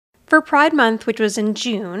For Pride Month, which was in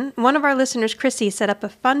June, one of our listeners, Chrissy, set up a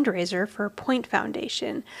fundraiser for Point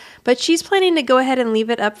Foundation, but she's planning to go ahead and leave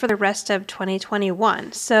it up for the rest of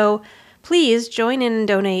 2021. So please join in and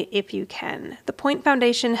donate if you can. The Point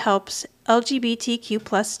Foundation helps LGBTQ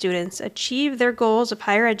plus students achieve their goals of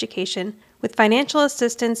higher education with financial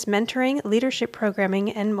assistance, mentoring, leadership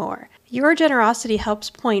programming, and more. Your generosity helps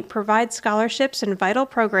Point provide scholarships and vital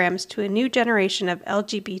programs to a new generation of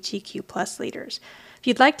LGBTQ plus leaders. If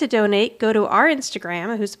you'd like to donate, go to our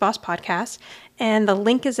Instagram, Who's the Boss Podcast, and the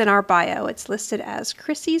link is in our bio. It's listed as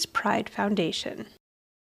Chrissy's Pride Foundation.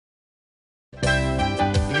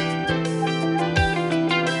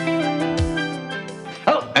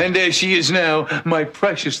 Oh, and there she is now, my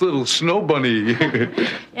precious little snow bunny. Yeah,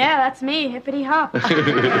 that's me, hippity hop.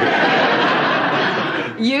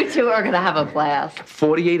 You two are going to have a blast.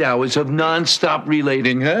 48 hours of non-stop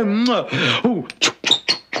relating, huh? Ooh.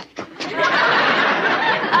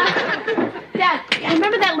 Dad,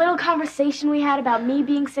 remember that little conversation we had about me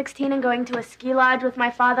being 16 and going to a ski lodge with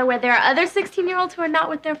my father where there are other 16-year-olds who are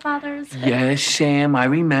not with their fathers? Yes, Sam, I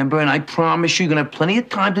remember, and I promise you're going to have plenty of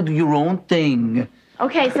time to do your own thing.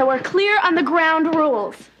 Okay, so we're clear on the ground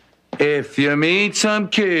rules. If you meet some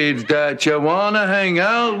kids that you want to hang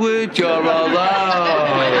out with, you're allowed.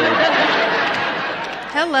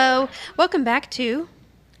 Hello. Welcome back to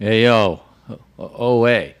Hey, yo.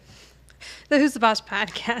 OA. the Who's the Boss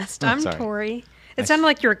Podcast. I'm sorry. Tori. It sounded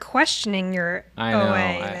like you were questioning your I know.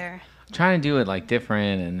 OA there. I'm trying to do it like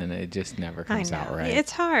different, and then it just never comes out right.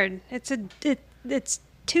 It's hard. It's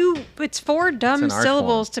four dumb It's an art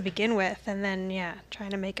syllables form. to begin with, and then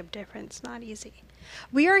trying to make them different. It's not easy.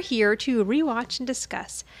 We are here to rewatch and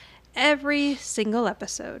discuss every single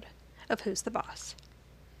episode of Who's the Boss.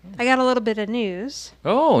 I got a little bit of news.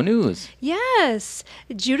 Oh, news. Yes,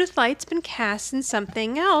 Judith Light's been cast in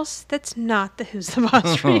something else that's not the Who's the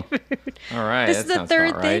Boss reboot. All right. This that is the sounds third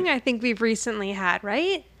about thing right. I think we've recently had,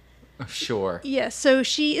 right? Sure. Yes, so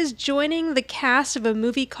she is joining the cast of a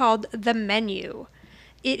movie called The Menu.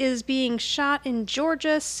 It is being shot in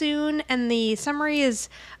Georgia soon, and the summary is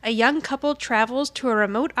a young couple travels to a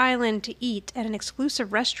remote island to eat at an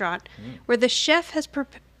exclusive restaurant where the chef has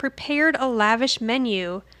prepared a lavish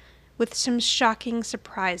menu with some shocking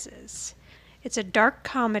surprises. It's a dark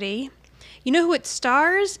comedy. You know who it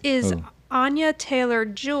stars is Anya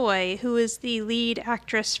Taylor-Joy, who is the lead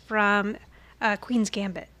actress from Queen's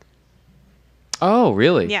Gambit. Oh,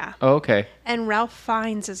 really? Yeah. Oh, okay. And Ralph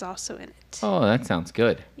Fiennes is also in it. Oh, that sounds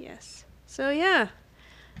good. Yes. So, yeah.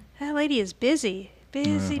 That lady is busy.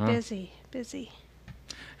 Busy.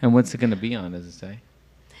 And what's it going to be on, does it say?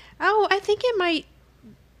 Oh, I think it might...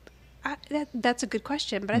 that's a good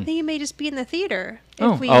question, but I think it may just be in the theater.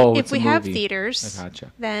 If we have theaters, I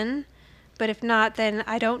gotcha. then... But if not, then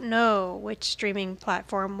I don't know which streaming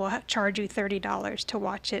platform will charge you $30 to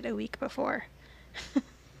watch it a week before.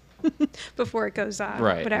 Before it goes on.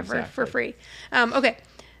 Right, Whatever, exactly. for free. Okay.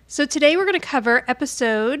 So today we're going to cover this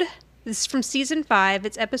is from season 5,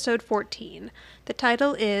 it's episode 14. The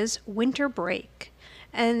title is Winter Break.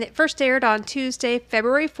 And it first aired on Tuesday,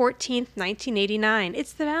 February 14th, 1989.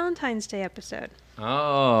 It's the Valentine's Day episode.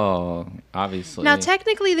 Oh, obviously. Now,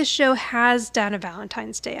 technically, the show has done a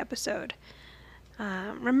Valentine's Day episode.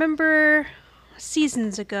 Remember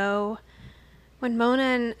seasons ago when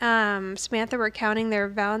Mona and Samantha were counting their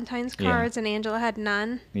Valentine's cards and Angela had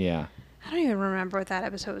none? Yeah. I don't even remember what that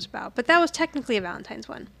episode was about, but that was technically a Valentine's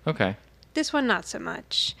one. Okay. This one, not so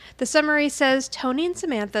much. The summary says, Tony and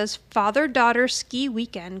Samantha's father-daughter ski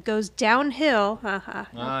weekend goes downhill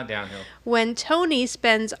Downhill. when Tony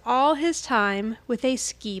spends all his time with a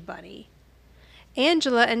ski bunny.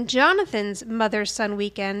 Angela and Jonathan's mother-son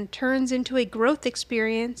weekend turns into a growth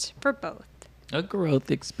experience for both. A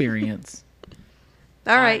growth experience.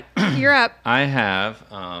 All right, you're up. I have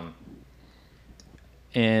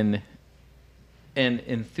an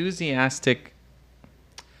enthusiastic...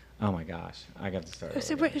 Oh my gosh, I got to start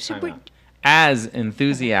over again. Time out. As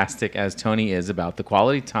enthusiastic as Tony is about the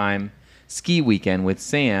quality time ski weekend with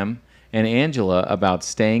Sam and Angela about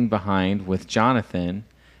staying behind with Jonathan,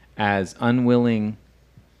 as unwilling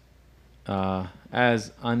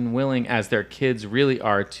as their kids really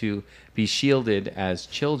are to be shielded as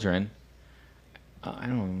children. I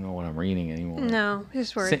don't even know what I'm reading anymore. No,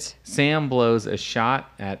 just words. Sam blows a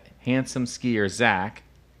shot at handsome skier Zach,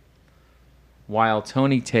 while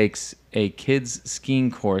Tony takes a kids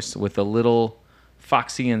skiing course with a little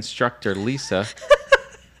foxy instructor, Lisa.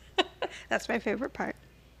 That's my favorite part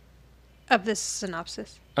of this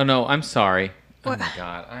synopsis. Oh, no, I'm sorry. What? Oh, my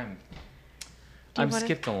God. I'm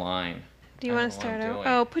skipped a line. Do you want to start over?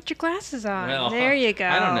 Oh, put your glasses on. Well, there you go.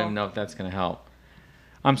 I don't even know if that's going to help.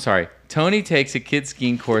 I'm sorry. Tony takes a kid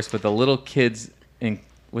skiing course with the little kids,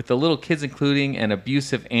 including an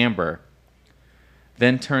abusive Amber.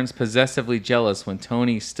 Then turns possessively jealous when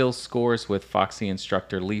Tony still scores with foxy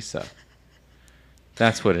instructor Lisa.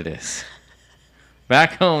 That's what it is.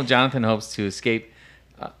 Back home, Jonathan hopes to escape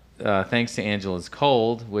thanks to Angela's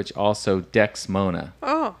cold, which also decks Mona.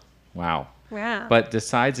 Oh. Wow. Wow. But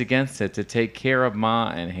decides against it to take care of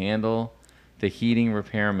Ma and handle the heating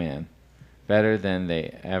repairman better than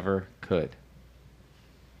they ever could.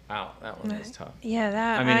 Wow, that one was tough.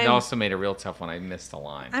 Yeah, it also made a real tough one. I missed a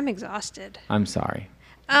line. I'm exhausted. I'm sorry.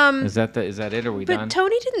 Is that it? Are we done? But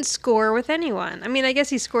Tony didn't score with anyone. I mean, I guess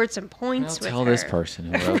he scored some points with her. Tell this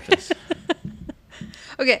person who wrote this.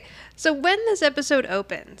 Okay, so when this episode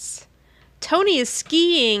opens, Tony is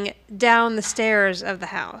skiing down the stairs of the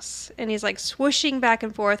house, and he's like swooshing back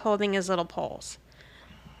and forth, holding his little poles.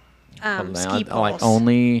 Ski poles. Like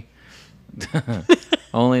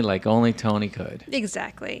only Tony could.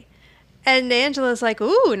 Exactly. And Angela's like,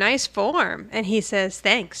 "Ooh, nice form," and he says,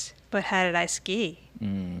 "Thanks, but how did I ski?"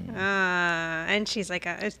 And she's like,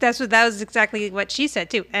 that was exactly what she said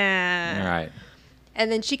too. All right.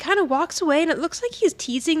 And then she kind of walks away, and it looks like he's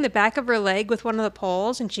teasing the back of her leg with one of the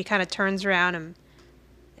poles, and she kind of turns around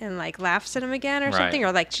and like laughs at him again or something,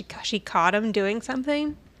 or like she caught him doing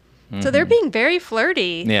something. Mm-hmm. So they're being very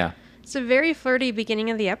flirty. Yeah. It's a very flirty beginning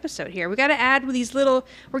of the episode here. We got to add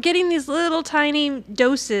we're getting these little tiny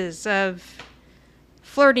doses of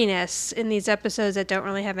flirtiness in these episodes that don't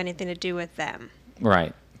really have anything to do with them.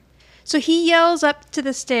 Right. So he yells up to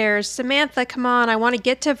the stairs, "Samantha, come on, I want to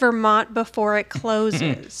get to Vermont before it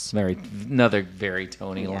closes." Another very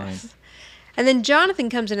Tony line. And then Jonathan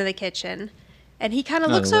comes into the kitchen, and he kind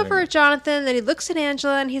of looks over at Jonathan, then he looks at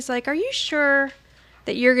Angela, and he's like, "Are you sure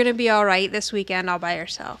that you're going to be all right this weekend all by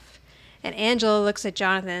yourself?" And Angela looks at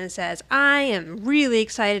Jonathan and says, "I am really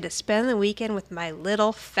excited to spend the weekend with my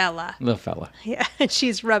little fella." Little fella. Yeah, and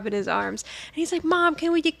she's rubbing his arms. And he's like, "Mom,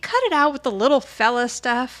 can we cut it out with the little fella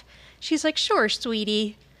stuff?" She's like, "Sure,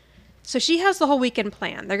 sweetie." So she has the whole weekend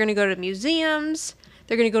planned. They're going to go to museums.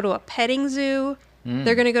 They're going to go to a petting zoo.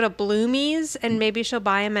 They're going to go to Bloomie's, and maybe she'll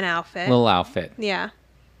buy him an outfit. Little outfit. Yeah.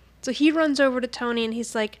 So he runs over to Tony, and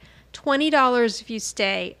he's like, $20 if you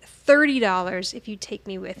stay, $30 if you take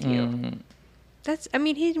me with you.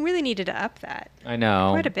 He really needed to up that. I know.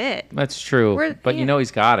 Quite a bit. That's true. But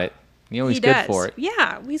he's got it. He's good for it.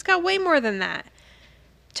 Yeah, he's got way more than that.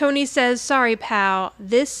 Tony says, "Sorry, pal,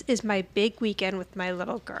 this is my big weekend with my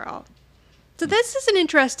little girl." So this is an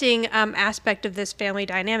interesting aspect of this family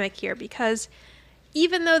dynamic here, because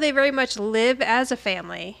even though they very much live as a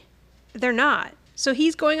family, they're not. So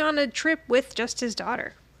he's going on a trip with just his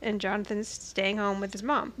daughter, and Jonathan's staying home with his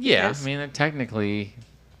mom. Yeah, they're technically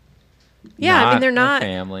they're not a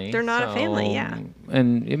family. They're not a family, yeah.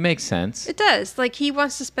 And it makes sense. It does. Like, he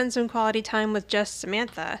wants to spend some quality time with just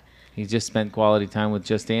Samantha. He just spent quality time with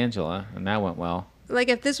just Angela, and that went well. Like,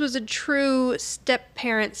 if this was a true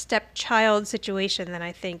step-parent, step-child situation, then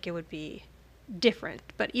I think it would be different.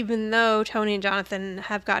 But even though Tony and Jonathan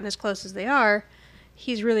have gotten as close as they are,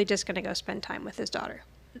 he's really just going to go spend time with his daughter.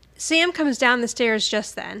 Sam comes down the stairs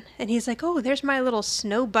just then, and he's like, "Oh, there's my little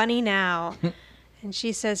snow bunny now." And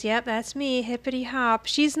she says, "Yep, that's me, hippity hop."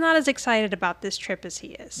 She's not as excited about this trip as he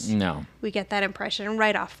is. No. We get that impression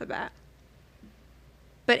right off the bat.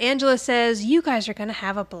 But Angela says, "You guys are going to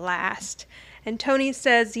have a blast." And Tony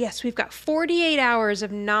says, "Yes, we've got 48 hours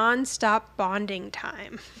of non-stop bonding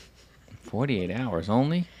time." 48 hours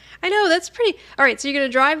only? I know, that's pretty... All right, so you're going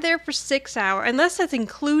to drive there for 6 hours, unless that's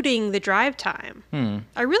including the drive time.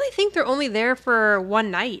 I really think they're only there for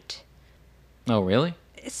one night. Oh, really?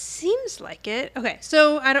 It seems like it. Okay,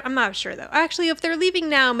 so I'm not sure, though. Actually, if they're leaving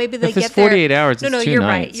now, maybe they get there... If it's 48 hours, it's 2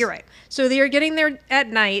 nights. You're right. So they are getting there at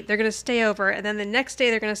night, they're going to stay over, and then the next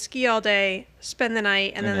day they're going to ski all day, spend the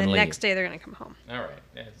night, and then the next day they're going to come home. All right,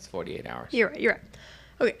 it's 48 hours. You're right.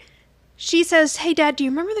 Okay. She says, "Hey, Dad, do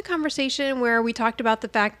you remember the conversation where we talked about the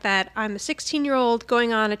fact that I'm a 16-year-old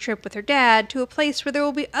going on a trip with her dad to a place where there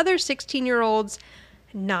will be other 16-year-olds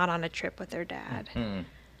not on a trip with their dad?"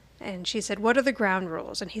 And she said, "What are the ground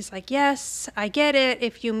rules?" And he's like, "Yes, I get it.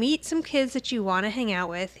 If you meet some kids that you want to hang out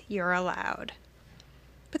with, you're allowed."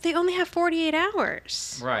 But they only have 48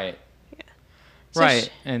 hours. Right. Yeah. So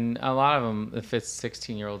right. And a lot of them, if it's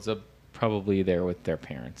 16-year-olds, they're probably there with their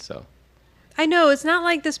parents, so... I know, it's not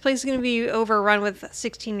like this place is going to be overrun with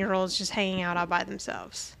 16-year-olds just hanging out all by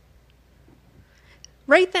themselves.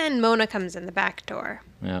 Right then, Mona comes in the back door.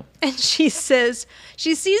 Yeah. And she says,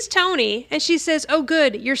 she sees Tony, and she says, "Oh,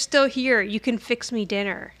 good, you're still here. You can fix me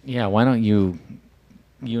dinner." Yeah, why don't you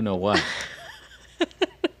know what?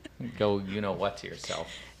 Go, you know what, to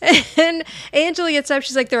yourself. And Angela gets up.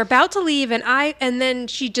 She's like, they're about to leave, and then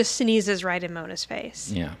she just sneezes right in Mona's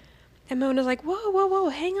face. Yeah. And Mona's like, whoa,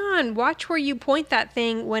 hang on. Watch where you point that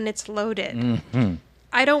thing when it's loaded. Mm-hmm.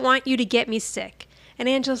 I don't want you to get me sick. And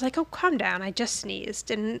Angela's like, oh, calm down. I just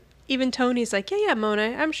sneezed. And even Tony's like, yeah,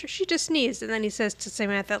 Mona, I'm sure she just sneezed. And then he says to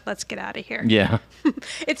Samantha, let's get out of here. Yeah.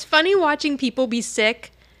 It's funny watching people be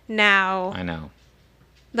sick now. I know.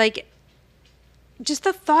 Like, just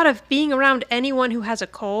the thought of being around anyone who has a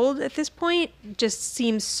cold at this point just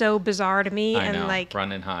seems so bizarre to me. I and know. like,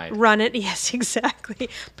 Run and hide. Run it. Yes, exactly.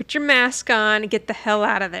 Put your mask on and get the hell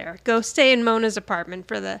out of there. Go stay in Mona's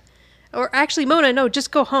apartment or actually, Mona, no,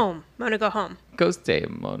 just go home. Mona, go home. Go stay,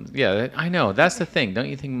 Mona. Yeah, I know. That's the thing. Don't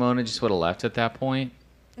you think Mona just would have left at that point?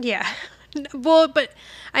 Yeah. Well, but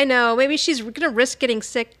I know. Maybe she's going to risk getting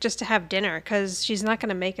sick just to have dinner because she's not going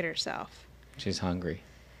to make it herself. She's hungry.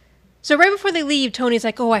 So right before they leave, Tony's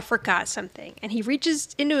like, oh, I forgot something. And he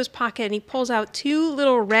reaches into his pocket and he pulls out 2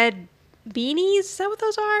 little red beanies. Is that what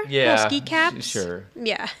those are? Yeah. Little ski caps? Sure.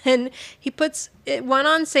 Yeah. And he puts one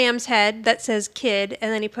on Sam's head that says kid,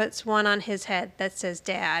 and then he puts one on his head that says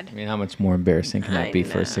dad. I mean, how much more embarrassing can that be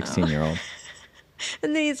for a 16-year-old?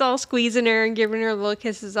 And then he's all squeezing her and giving her little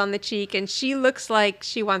kisses on the cheek, and she looks like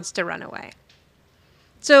she wants to run away.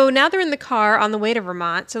 So now they're in the car on the way to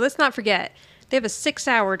Vermont. So let's not forget, they have a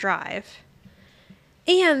 6-hour drive.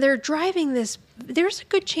 And they're driving this. There's a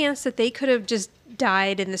good chance that they could have just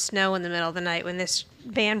died in the snow in the middle of the night when this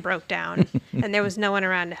van broke down and there was no one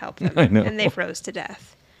around to help them. I know. And they froze to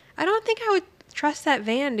death. I don't think I would trust that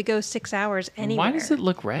van to go 6 hours anywhere. Why does it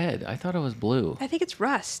look red? I thought it was blue. I think it's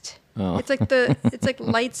rust. Oh. It's like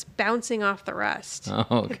lights bouncing off the rust. Oh,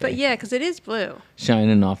 okay. But yeah, because it is blue.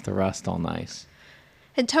 Shining off the rust all nice.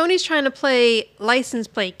 And Tony's trying to play license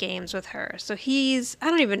plate games with her. So I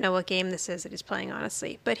don't even know what game this is that he's playing,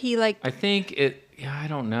 honestly. But I think I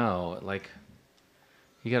don't know. Like,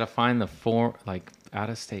 you got to find the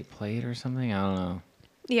out-of-state plate or something? I don't know.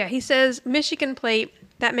 Yeah, he says Michigan plate,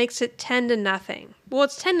 that makes it 10-0. Well,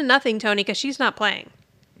 it's 10-0, Tony, because she's not playing.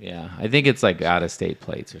 Yeah, I think it's like out-of-state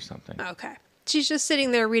plates or something. Okay. She's just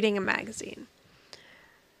sitting there reading a magazine.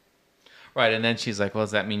 Right, and then she's like, well,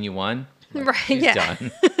 does that mean you won? Like, right, she's yeah.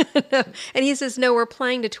 done. And he says, no, we're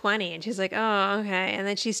playing to 20. And she's like, oh, okay. And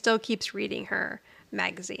then she still keeps reading her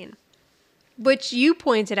magazine. Which you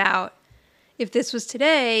pointed out, if this was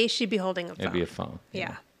today, she'd be holding a phone. It'd be a phone.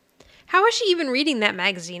 Yeah. How is she even reading that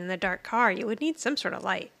magazine in the dark car? You would need some sort of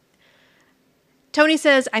light. Tony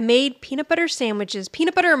says, I made peanut butter sandwiches,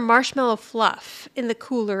 peanut butter and marshmallow fluff in the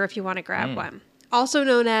cooler if you want to grab one. Also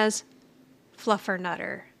known as fluffer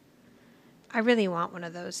nutter. I really want one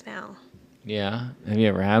of those now. Yeah. Have you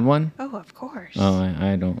ever had one? Oh, of course. Oh,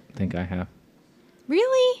 I don't think I have.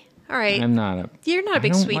 Really? All right. You're not a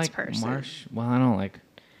big sweets person. Well, I don't like.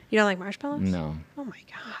 You don't like marshmallows? No. Oh my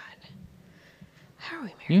God. How are we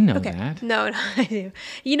married? You know that. No, I do.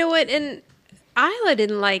 You know what? And our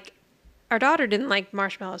daughter didn't like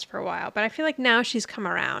marshmallows for a while, but I feel like now she's come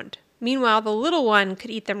around. Meanwhile, the little one could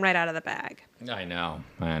eat them right out of the bag. I know.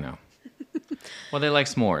 Well, they like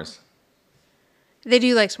s'mores. They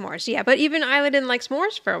do like s'mores, yeah. But even Isla didn't like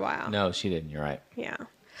s'mores for a while. No, she didn't. You're right. Yeah.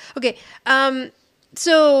 Okay.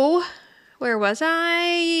 So where was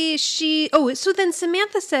I? So then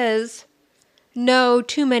Samantha says, no,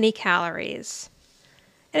 too many calories.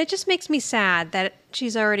 And it just makes me sad that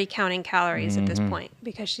she's already counting calories at this point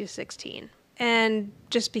because she's 16. And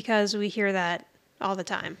just because we hear that all the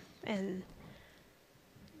time. And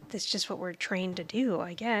that's just what we're trained to do,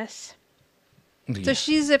 I guess. Yeah. So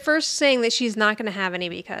she's at first saying that she's not going to have any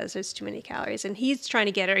because there's too many calories. And he's trying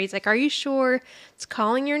to get her. He's like, are you sure it's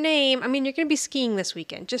calling your name? I mean, you're going to be skiing this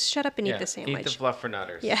weekend. Just shut up and eat the sandwich. Eat the fluffer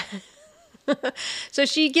nutters. Yeah. So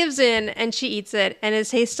she gives in and she eats it and it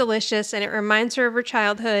tastes delicious and it reminds her of her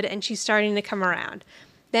childhood and she's starting to come around.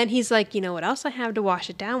 Then he's like, you know what else I have to wash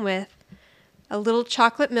it down with? A little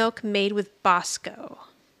chocolate milk made with Bosco.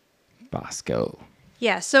 Bosco.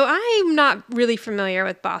 Yeah, so I'm not really familiar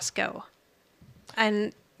with Bosco.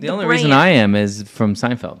 And the only reason I am is from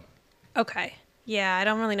Seinfeld. Okay. Yeah, I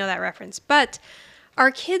don't really know that reference. But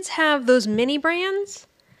our kids have those mini brands.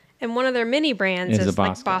 And one of their mini brands is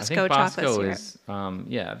like Bosco chocolate syrup. Is,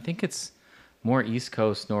 I think it's more East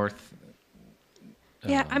Coast, North.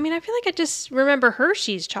 Yeah, I mean, I feel like I just remember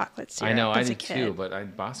Hershey's chocolate syrup. I know, I did too,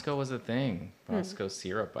 but Bosco was a thing. Bosco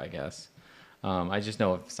syrup, I guess. I just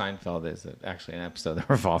know Seinfeld is actually an episode that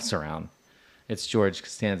revolves around. It's George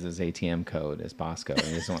Costanza's ATM code is Bosco, and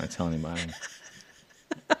he doesn't want to tell anybody.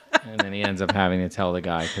 And then he ends up having to tell the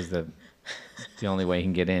guy because the The only way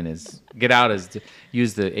he can get out is to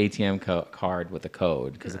use the ATM card with the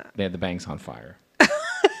code because the bank's on fire.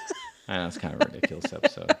 I know it's kind of a ridiculous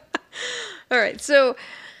episode. All right, so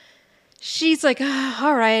she's like,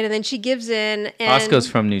 all right, and then she gives in. And Bosco's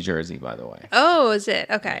from New Jersey, by the way. Oh, is it?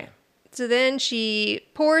 Okay. So then she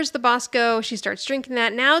pours the Bosco. She starts drinking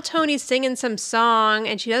that. Now Tony's singing some song,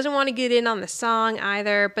 and she doesn't want to get in on the song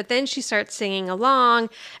either. But then she starts singing along,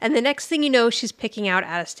 and the next thing you know, she's picking out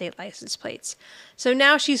out-of-state license plates. So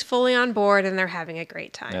now she's fully on board, and they're having a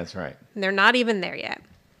great time. That's right. And they're not even there yet.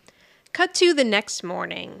 Cut to the next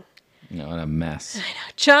morning. What a mess. I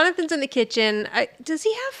know. Jonathan's in the kitchen. Does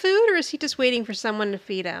he have food, or is he just waiting for someone to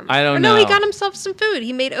feed him? I don't know. No, he got himself some food.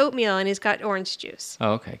 He made oatmeal, and he's got orange juice.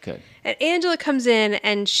 Oh, okay, good. And Angela comes in,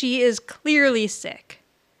 and she is clearly sick.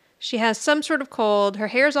 She has some sort of cold. Her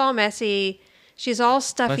hair's all messy. She's all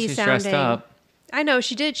stuffy she's sounding. Dressed up. I know,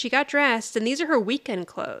 she did. She got dressed, and these are her weekend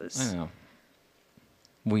clothes. I know.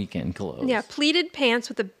 Weekend clothes. Yeah, pleated pants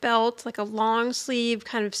with a belt, like a long sleeve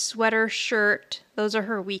kind of sweater shirt. Those are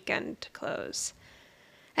her weekend clothes.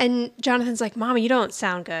 And Jonathan's like, Mama, you don't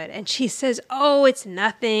sound good. And she says, oh, it's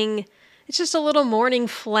nothing. It's just a little morning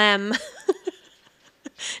phlegm.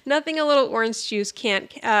 Nothing a little orange juice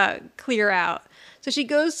can't clear out. So she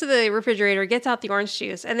goes to the refrigerator, gets out the orange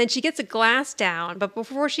juice, and then she gets a glass down. But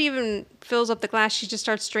before she even fills up the glass, she just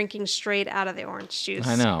starts drinking straight out of the orange juice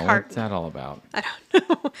I know. carton. What's that all about? I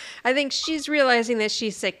don't know. I think she's realizing that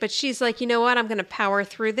she's sick, but she's like, you know what? I'm going to power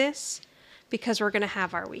through this because we're going to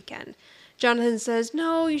have our weekend. Jonathan says,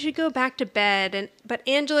 no, you should go back to bed. But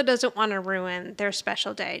Angela doesn't want to ruin their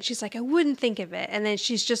special day. And she's like, I wouldn't think of it. And then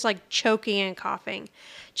she's just like choking and coughing.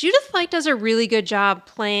 Judith does a really good job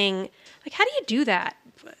playing. Like, how do you do that?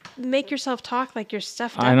 Make yourself talk like you're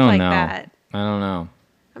stuffed up like that. I don't know.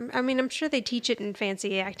 I mean, I'm sure they teach it in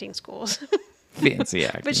fancy acting schools. Fancy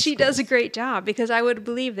acting But she does a great job because I would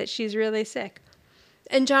believe that she's really sick.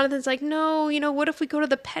 And Jonathan's like, no, what if we go to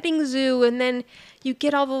the petting zoo and then you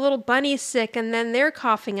get all the little bunnies sick and then they're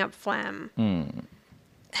coughing up phlegm.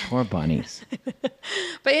 Poor bunnies.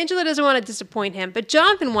 But Angela doesn't want to disappoint him. But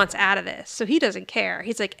Jonathan wants out of this, so he doesn't care.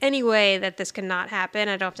 He's like, any way that this cannot happen,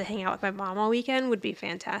 I don't have to hang out with my mom all weekend would be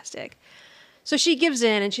fantastic. So she gives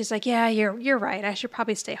in and she's like, yeah, you're right. I should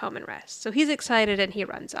probably stay home and rest. So he's excited and he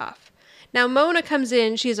runs off. Now Mona comes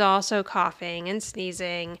in. She's also coughing and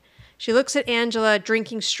sneezing. She looks at Angela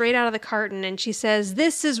drinking straight out of the carton and she says,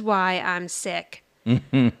 this is why I'm sick.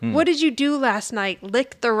 What did you do last night?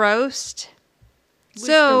 Lick the roast?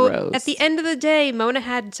 So at the end of the day, Mona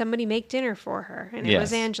had somebody make dinner for her, and it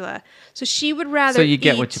was Angela. So she would rather So you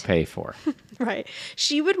get what you pay for. Right.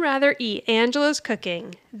 She would rather eat Angela's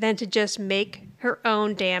cooking than to just make her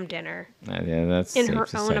own damn dinner That's in safe her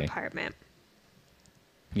to own say. apartment.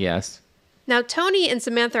 Yes. Now, Tony and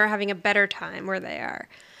Samantha are having a better time where they are.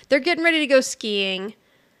 They're getting ready to go skiing.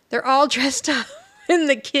 They're all dressed up, and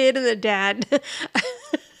the kid and the dad.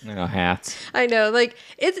 Hats. I know.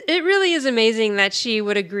 It really is amazing that she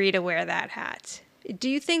would agree to wear that hat. Do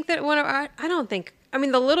you think that I don't think,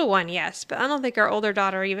 the little one, yes, but I don't think our older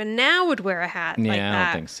daughter even now would wear a hat like that. Yeah, I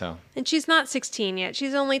don't think so. And she's not 16 yet.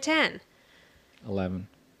 She's only 10. 11.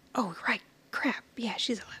 Oh, right. Crap. Yeah,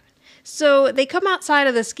 she's 11. So they come outside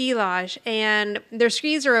of the ski lodge and their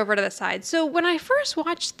skis are over to the side. So when I first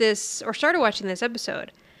watched this or started watching this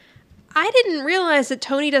episode, I didn't realize that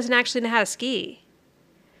Tony doesn't actually know how to ski.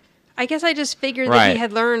 I guess I just figured that he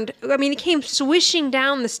had learned. He came swishing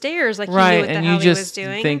down the stairs like he knew what the hell he was doing.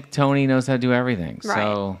 And you just think Tony knows how to do everything. Right.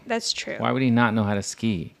 So that's true. Why would he not know how to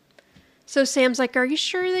ski? So Sam's like, are you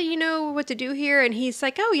sure that you know what to do here? And he's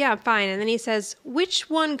like, oh, yeah, I'm fine. And then he says, which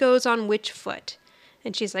one goes on which foot?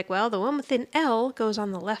 And she's like, well, the one with an L goes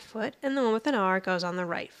on the left foot and the one with an R goes on the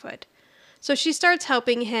right foot. So she starts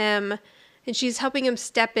helping him. And she's helping him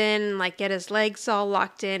step in, get his legs all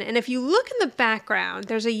locked in. And if you look in the background,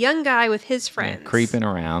 there's a young guy with his friends. Yeah, creeping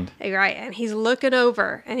around. Right, and he's looking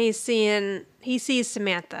over, and he sees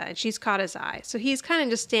Samantha, and she's caught his eye. So he's kind of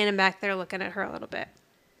just standing back there looking at her a little bit.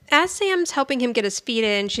 As Sam's helping him get his feet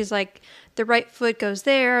in, she's like, the right foot goes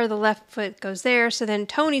there, the left foot goes there. So then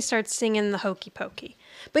Tony starts singing the Hokey Pokey.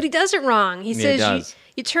 But he does it wrong. He says,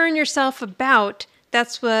 you turn yourself about.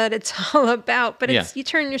 That's what it's all about. But it's you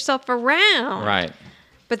turn yourself around. Right.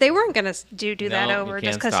 But they weren't going to do that over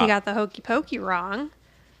just because he got the hokey pokey wrong.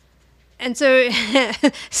 And so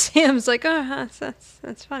Sam's like, oh,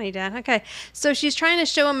 that's funny, Dad. Okay. So she's trying to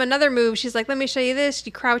show him another move. She's like, let me show you this.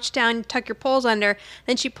 You crouch down, you tuck your poles under.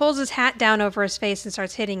 Then she pulls his hat down over his face and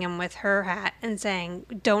starts hitting him with her hat and saying,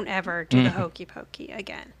 don't ever do the hokey pokey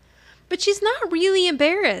again. But she's not really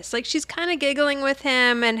embarrassed. She's kind of giggling with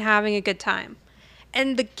him and having a good time.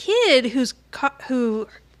 And the kid who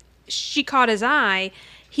she caught his eye,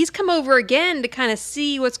 he's come over again to kind of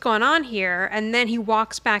see what's going on here, and then he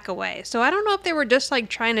walks back away. So I don't know if they were just like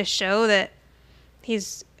trying to show that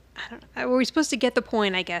he's, I don't know, were we supposed to get the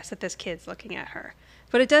point, I guess, that this kid's looking at her.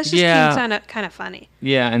 But it does just seem kind of funny.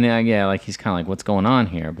 Yeah, and like he's kind of like, what's going on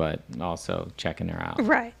here? But also checking her out.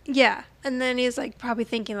 Right, yeah. And then he's like probably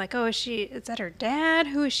thinking like, oh, is that her dad?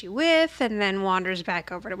 Who is she with? And then wanders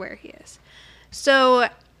back over to where he is. So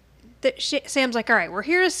Sam's like, all right, we're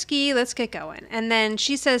here to ski. Let's get going. And then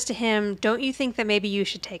she says to him, don't you think that maybe you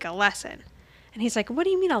should take a lesson? And he's like, what do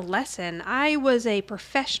you mean a lesson? I was a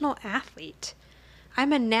professional athlete.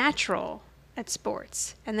 I'm a natural at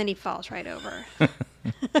sports. And then he falls right over.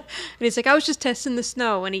 And he's like, I was just testing the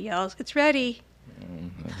snow. And he yells, it's ready.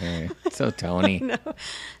 Okay. So Tony. No.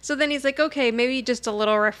 So then he's like, okay, maybe just a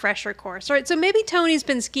little refresher course. All right, so maybe Tony's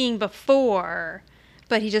been skiing before,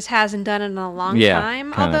 but he just hasn't done it in a long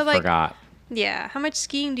time. Although, like, forgot. Yeah, how much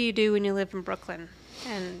skiing do you do when you live in Brooklyn?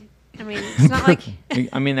 And I mean, it's not like.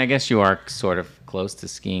 I mean, I guess you are sort of close to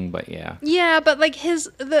skiing, but yeah. Yeah, but like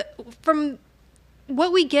from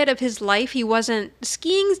what we get of his life, he wasn't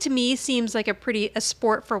skiing. To me, seems like a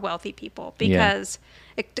sport for wealthy people because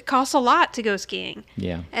it costs a lot to go skiing.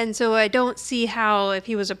 Yeah. And so I don't see how if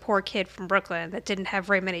he was a poor kid from Brooklyn that didn't have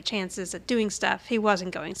very many chances at doing stuff, he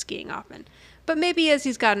wasn't going skiing often. But maybe as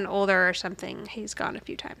he's gotten older or something, he's gone a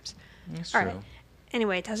few times. That's All true. right.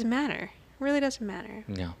 Anyway, it doesn't matter. It really doesn't matter.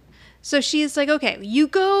 No. So she's like, okay, you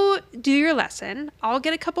go do your lesson. I'll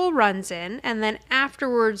get a couple runs in, and then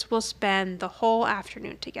afterwards we'll spend the whole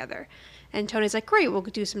afternoon together. And Tony's like, great, we'll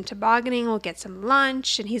do some tobogganing, we'll get some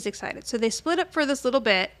lunch, and he's excited. So they split up for this little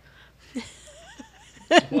bit.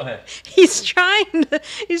 What? He's trying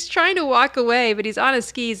to walk away, but he's on his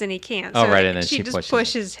skis and he can't. Oh, so right, and then she just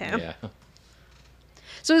pushes him. Yeah.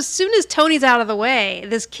 So as soon as Tony's out of the way,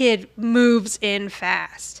 this kid moves in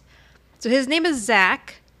fast. So his name is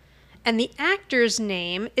Zach, and the actor's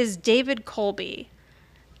name is David Colby.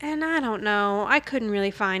 And I don't know. I couldn't really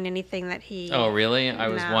find anything that he... Oh, really? I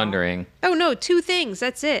was wondering. Oh, no, 2 things.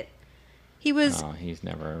 That's it. He was... Oh, he's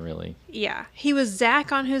never really... Yeah. He was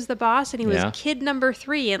Zach on Who's the Boss, and he was kid number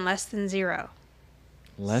 3 in Less Than Zero.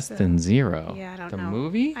 Less Than Zero? Yeah, I don't know. The know.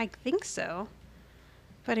 movie? I think so.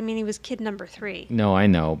 But, I mean, he was kid number 3. No, I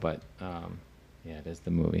know, but... yeah, it is the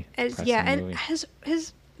movie. And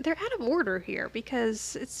his... They're out of order here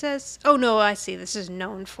because it says... Oh, no, I see. This is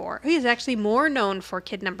known for... He's actually more known for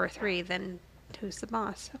kid number 3 than Who's the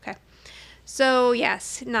Boss. Okay. So,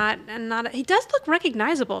 yes, not. He does look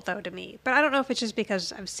recognizable, though, to me. But I don't know if it's just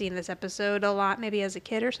because I've seen this episode a lot, maybe as a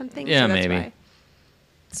kid or something. Yeah, so that's maybe. Why.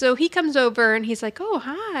 So he comes over and he's like, oh,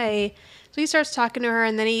 hi. So he starts talking to her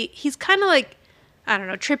and then he's kind of like, I don't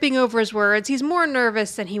know, tripping over his words. He's more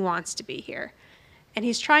nervous than he wants to be here. And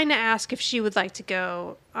he's trying to ask if she would like to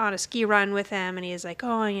go on a ski run with him. And he's like,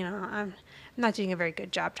 oh, I'm not doing a very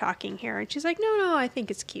good job talking here. And she's like, no, I think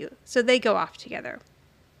it's cute. So they go off together.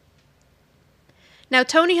 Now,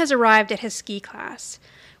 Tony has arrived at his ski class,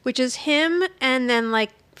 which is him and then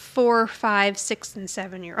like 4, 5, 6, and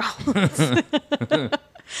 7-year-olds.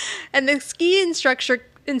 And the ski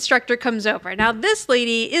instructor comes over. Now, this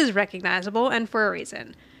lady is recognizable and for a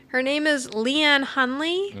reason. Her name is Leanne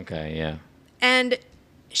Hunley. Okay, yeah. And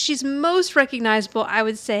she's most recognizable, I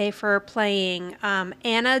would say, for playing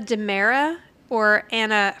Anna DeMera or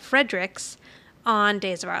Anna Fredericks on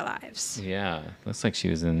Days of Our Lives. Yeah, looks like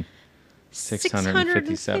she was in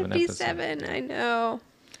 657 episodes. I know.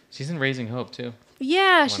 She's in Raising Hope, too.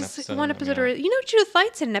 Yeah, she's one episode of... You know, Judith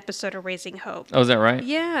Light's in an episode of Raising Hope. Oh, is that right?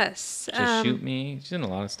 Yes. Just Shoot Me. She's in a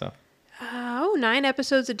lot of stuff. 9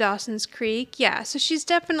 episodes of Dawson's Creek. Yeah, so she's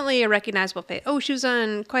definitely a recognizable face. Oh, she was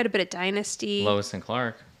on quite a bit of Dynasty. Lois and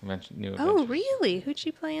Clark. New Adventures. Oh, really? Who'd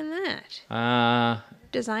she play in that?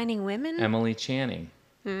 Designing Women? Emily Channing.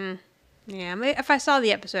 Yeah, if I saw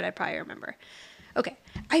the episode, I'd probably remember. Okay.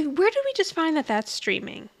 Where did we just find that that's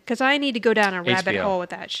streaming? Because I need to go down a rabbit hole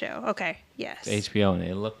with that show. Okay, yes. It's HBO, and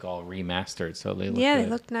they look all remastered, so they look good. Yeah, they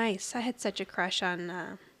look nice. I had such a crush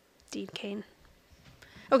on Dean Cain.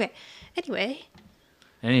 Okay, anyway.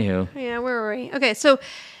 Anywho. Yeah, where were we? Okay, so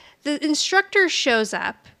the instructor shows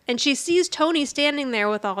up, and she sees Tony standing there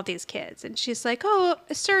with all these kids. And she's like, oh,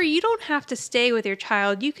 sir, you don't have to stay with your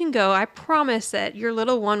child. You can go. I promise that your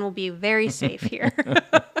little one will be very safe here.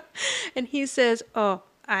 And he says, oh,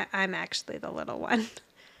 I'm actually the little one.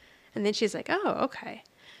 And then she's like, oh, okay.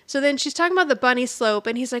 So then she's talking about the bunny slope,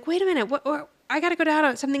 and he's like, wait a minute, what I got to go down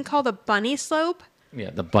on something called a bunny slope?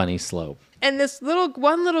 Yeah, the bunny slope. And this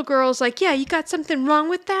one little girl's like, yeah, you got something wrong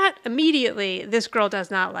with that? Immediately, this girl does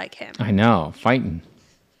not like him. I know, fighting.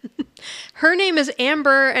 Her name is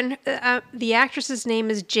Amber, and the actress's name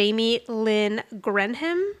is Jamie Lynn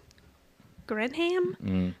Grenham.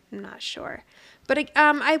 I'm not sure. But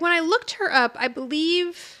when I looked her up, I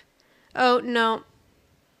believe... Oh, no.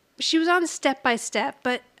 She was on Step by Step,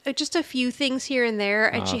 but just a few things here and there,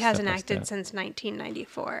 and she hasn't acted since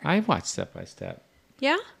 1994. I watched Step by Step.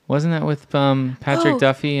 Yeah? Wasn't that with Patrick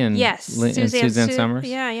Duffy and, Suzanne Summers?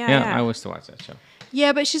 Yeah. I used to watch that show.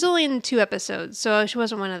 Yeah, but she's only in 2 episodes, so she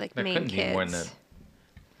wasn't one of the main couldn't kids. Be more than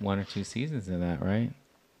 1 or 2 seasons of that, right?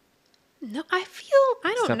 No, I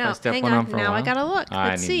don't know. Hang went on, for a now while? I gotta look.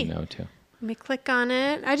 Let's see. I need to know too. Let me click on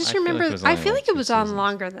it. I just remember. I feel like it was on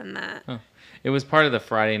longer than that. Oh. It was part of the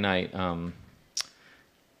Friday night.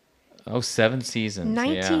 7 seasons.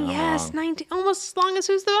 19, yes, 19, almost as long as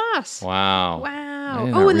Who's the Boss. Wow.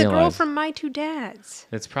 Oh, and the girl from My Two Dads.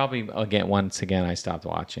 It's probably once again I stopped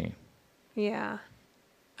watching. Yeah,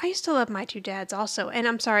 I used to love My Two Dads also. And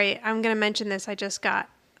I'm sorry, I'm gonna mention this. I just got.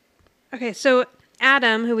 Okay, so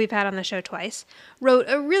Adam, who we've had on the show twice, wrote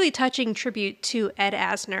a really touching tribute to Ed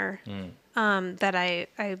Asner that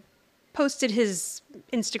I posted his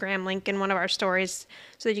Instagram link in one of our stories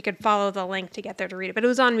so that you could follow the link to get there to read it. But it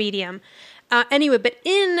was on Medium. Anyway, but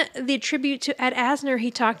in the tribute to Ed Asner,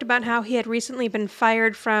 he talked about how he had recently been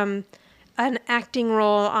fired from an acting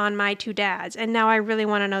role on My Two Dads, and now I really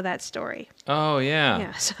want to know that story. Oh yeah.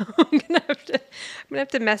 Yeah, so I'm gonna have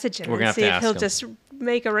to message him and see if he'll just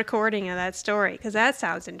make a recording of that story, because that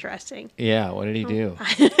sounds interesting. Yeah, what did he do?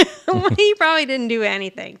 He probably didn't do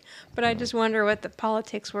anything, but I just wonder what the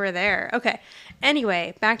politics were there. Okay,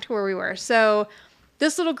 anyway, back to where we were. So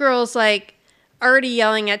this little girl's like already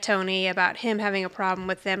yelling at Tony about him having a problem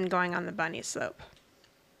with them going on the bunny slope.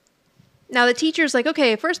 Now the teacher's like,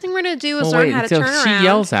 okay, first thing we're going to do is learn how to turn around. She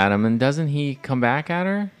yells at him, and doesn't he come back at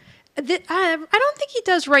her? I don't think he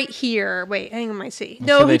does right here. Wait, hang on, I see.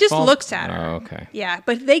 No, he just looks at her. Oh, okay. Yeah,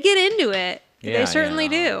 but they get into it. Yeah, they certainly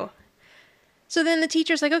do. So then the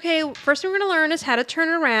teacher's like, okay, first thing we're going to learn is how to turn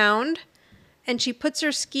around. And she puts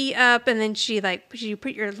her ski up, and then she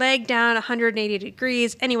put your leg down 180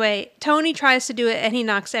 degrees. Anyway, Tony tries to do it, and he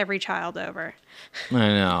knocks every child over. I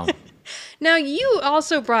know. Now, you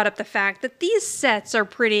also brought up the fact that these sets are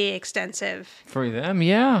pretty extensive. For them,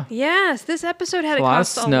 yeah. Yes, this episode had to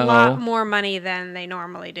cost a lot more money than they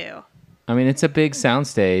normally do. I mean, it's a big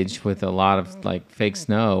soundstage with a lot of fake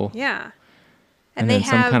snow. Yeah. And then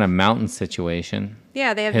some kind of mountain situation.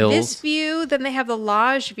 Yeah, they have this view, then they have the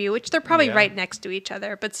lodge view, which they're probably right next to each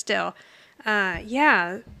other, but still.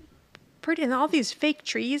 Pretty, and all these fake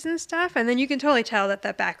trees and stuff, and then you can totally tell that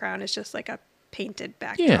the background is just like a painted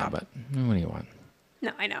backdrop. Yeah, but what do you want?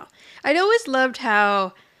 No, I know. I'd always loved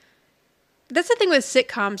how... That's the thing with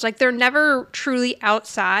sitcoms. Like, they're never truly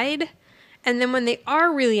outside. And then when they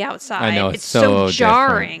are really outside, it's so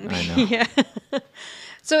jarring. I know. Yeah.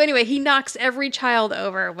 So anyway, he knocks every child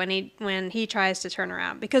over when he tries to turn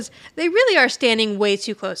around. Because they really are standing way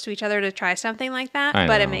too close to each other to try something like that.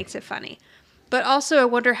 But it makes it funny. But also, I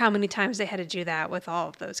wonder how many times they had to do that with all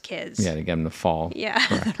of those kids. Yeah, to get them to fall. Yeah,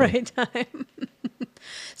 at the right time.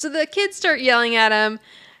 So the kids start yelling at him,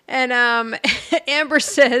 and Amber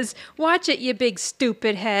says, "Watch it, you big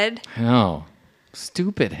stupid head." Oh,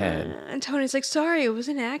 stupid head. And Tony's like, "Sorry, it was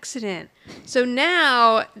an accident." So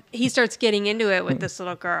now he starts getting into it with this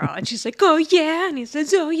little girl, and she's like, "Oh yeah," and he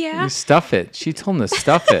says, "Oh yeah." You stuff it. She told him to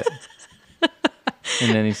stuff it.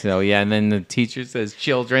 And then he said, "Oh yeah," and then the teacher says,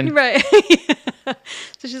 "Children." Right.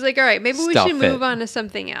 So she's like, all right, maybe we should move on to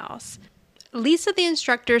something else. Lisa, the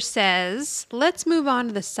instructor, says, let's move on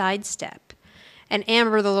to the side step. And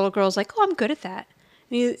Amber, the little girl's like, oh, I'm good at that.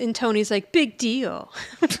 And Tony's like, big deal.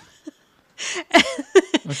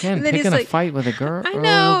 Again, picking a fight with a girl. I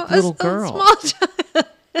know. A little girl. A small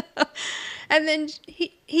child. And then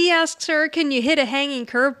he asks her, can you hit a hanging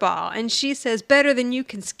curveball? And she says, better than you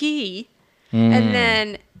can ski. And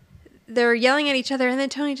then they're yelling at each other. And then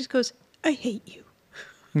Tony just goes, I hate you.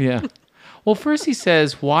 Yeah. Well, first he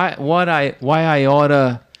says, why I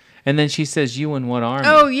oughta, and then she says, you and what army?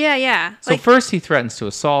 Oh, yeah. So first he threatens to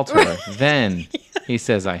assault her. Then he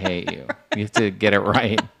says, I hate you. You have to get it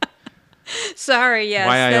right. Sorry, yes.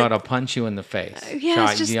 Why I ought to punch you in the face. Yeah,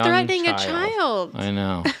 it's just threatening a child. I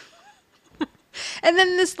know. And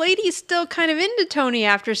then this lady's still kind of into Tony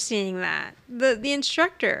after seeing that. The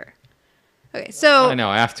instructor. Okay, so... I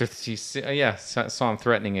know, after she saw him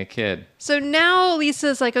threatening a kid. So now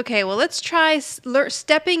Lisa's like, okay, well, let's try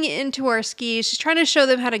stepping into our skis. She's trying to show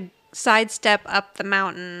them how to sidestep up the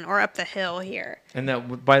mountain or up the hill here. And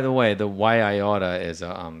that, by the way, the Why I Oughta is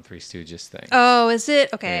a Three Stooges thing. Oh, is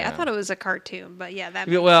it? Okay, Yeah. I thought it was a cartoon, but yeah, that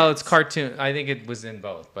makes Well, sense. it's cartoon. I think it was in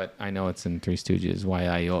both, but I know it's in Three Stooges. Why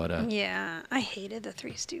I Oughta. Yeah, I hated the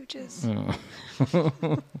Three Stooges.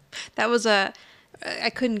 Oh. That was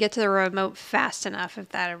I couldn't get to the remote fast enough if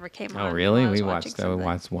that ever came on. Oh, really? while I was We watching watched that. We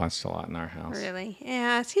something. watched a lot in our house. Really?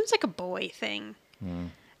 Yeah, it seems like a boy thing.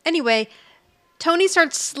 Anyway, Tony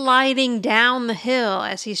starts sliding down the hill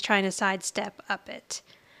as he's trying to sidestep up it.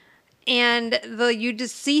 And you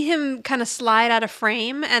just see him kind of slide out of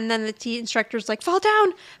frame, and then the instructor's like, fall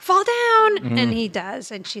down, and he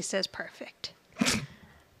does, and she says, perfect.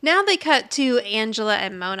 Now they cut to Angela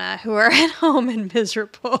and Mona, who are at home and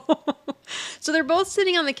miserable. So they're both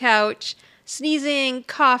sitting on the couch, sneezing,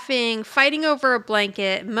 coughing, fighting over a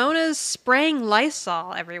blanket. Mona's spraying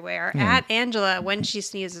Lysol everywhere at Angela when she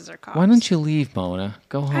sneezes or coughs. Why don't you leave, Mona?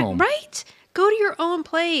 Go home. Right? Go to your own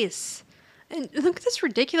place. And look at this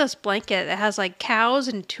ridiculous blanket that has like cows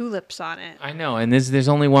and tulips on it. I know, and there's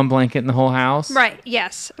only one blanket in the whole house? Right,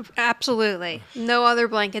 yes, absolutely. No other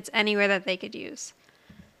blankets anywhere that they could use.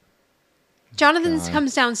 Jonathan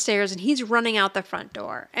comes downstairs and he's running out the front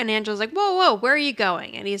door. And Angela's like, whoa, where are you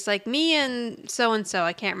going? And he's like, me and so-and-so,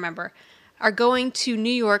 I can't remember, are going to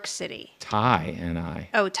New York City. Ty and I.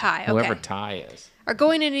 Oh, Ty, okay. Whoever Ty is. Are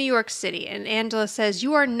going to New York City. And Angela says,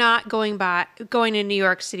 you are not going to New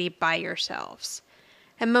York City by yourselves.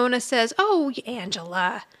 And Mona says, oh,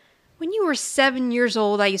 Angela, when you were 7 years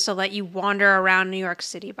old, I used to let you wander around New York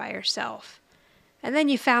City by yourself. And then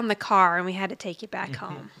you found the car and we had to take you back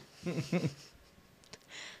home. So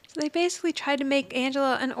they basically tried to make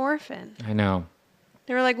Angela an orphan. I know.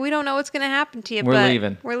 They were like, we don't know what's going to happen to you, We're but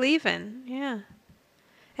leaving. we're leaving. Yeah.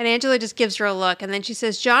 And Angela just gives her a look. And then she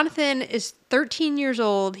says, Jonathan is 13 years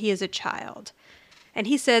old. He is a child. And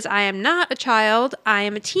he says, I am not a child. I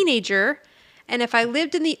am a teenager. And if I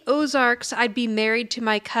lived in the Ozarks, I'd be married to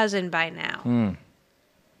my cousin by now.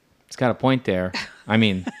 He's got a point there. I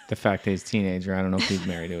mean, the fact that he's a teenager, I don't know if he's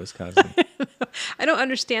married to his cousin. I don't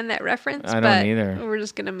understand that reference. I don't but either. We're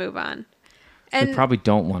just going to move on. They And probably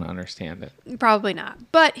don't want to understand it. probably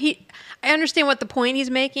not. But I understand what the point he's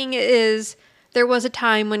making is there was a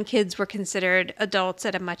time when kids were considered adults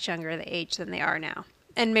at a much younger age than they are now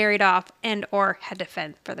and married off and or had to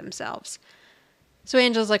fend for themselves. So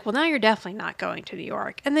Angela's like, well, now you're definitely not going to New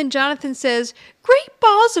York. And then Jonathan says, great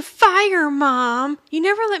balls of fire, Mom. You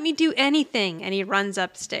never let me do anything. And he runs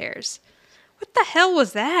upstairs. What the hell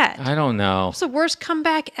was that? I don't know. It's the worst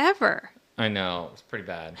comeback ever. I know. It's pretty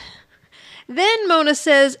bad. Then Mona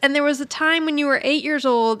says, and there was a time when you were 8 years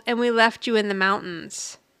old and we left you in the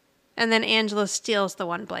mountains. And then Angela steals the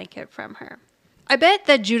one blanket from her. I bet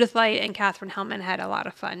that Judith Light and Katherine Hellman had a lot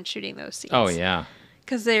of fun shooting those scenes. Oh, yeah.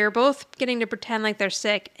 Because they're both getting to pretend like they're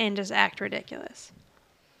sick and just act ridiculous.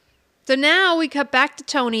 So now we cut back to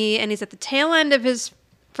Tony, and he's at the tail end of his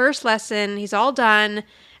first lesson. He's all done.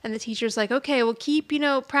 And the teacher's like, okay, well, keep,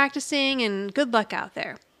 practicing, and good luck out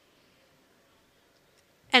there.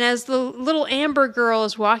 And as the little Amber girl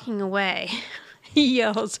is walking away, he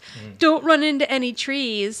yells, don't run into any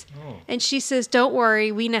trees. Oh. And she says, don't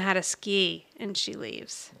worry, we know how to ski. And she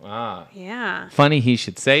leaves. Wow. Yeah. Funny he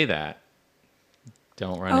should say that.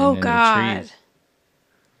 Don't run into any trees.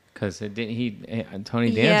 Because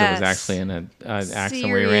Tony Danza was actually in an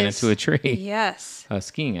accident where he ran into a tree. Yes. A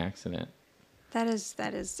skiing accident. That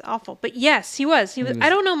is awful. But yes, he was. I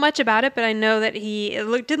don't know much about it, but I know that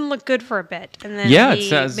didn't look good for a bit. And then he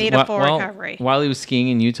made a full recovery. While he was skiing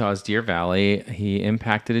in Utah's Deer Valley, he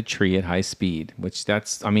impacted a tree at high speed, which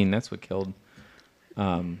that's what killed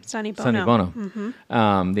Sonny Bono.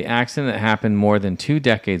 Mm-hmm. The accident that happened more than 2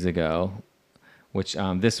 decades ago, which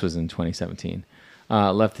this was in 2017,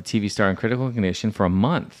 left the TV star in critical condition for a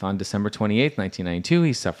month. On December 28th, 1992,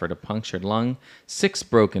 he suffered a punctured lung, 6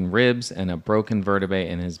 broken ribs, and a broken vertebrae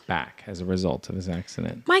in his back as a result of his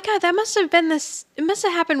accident. My God, that must have been this. It must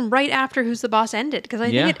have happened right after Who's the Boss ended, because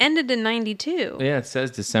I think it ended in 92. Yeah, it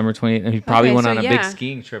says December 28th. And he probably went on a big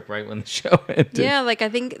skiing trip right when the show ended. Yeah, like I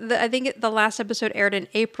think the last episode aired in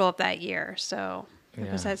April of that year. So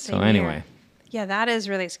it was that same year. Anyway. Yeah, that is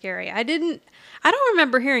really scary. I don't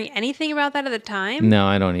remember hearing anything about that at the time. No,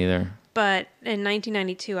 I don't either. But in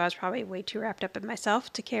 1992, I was probably way too wrapped up in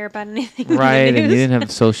myself to care about anything. Right, in the news. And you didn't have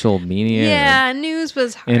social media. Yeah, news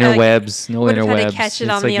was hard. Interwebs, no would have interwebs. Had to catch it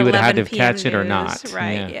it's on like the you would have had to 11 catch p.m. it or news. not.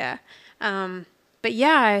 Right, yeah. But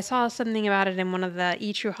yeah, I saw something about it in one of the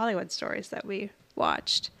E! True Hollywood stories that we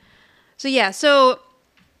watched. So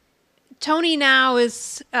Tony now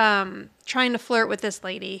is trying to flirt with this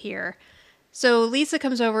lady here. So Lisa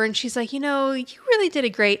comes over and she's like, you really did a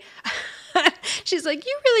great... She's like,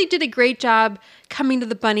 you really did a great job coming to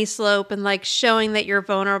the bunny slope and like showing that you're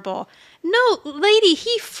vulnerable. No, lady,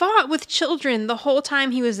 he fought with children the whole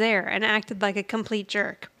time he was there and acted like a complete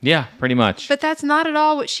jerk. Yeah, pretty much. But that's not at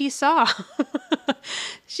all what she saw.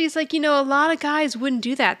 She's like, a lot of guys wouldn't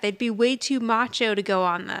do that. They'd be way too macho to go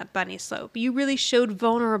on the bunny slope. You really showed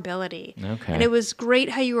vulnerability. Okay. And it was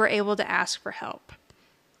great how you were able to ask for help.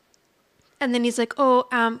 And then he's like,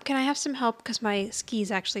 can I have some help? Because my ski's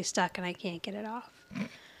actually stuck and I can't get it off.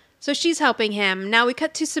 So she's helping him. Now we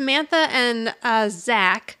cut to Samantha and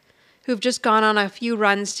Zach, who've just gone on a few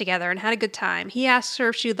runs together and had a good time. He asks her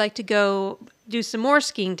if she would like to go do some more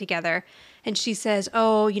skiing together. And she says,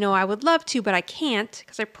 I would love to, but I can't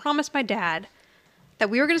because I promised my dad that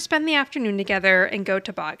we were going to spend the afternoon together and go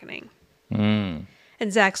tobogganing. And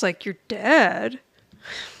Zach's like, your dad?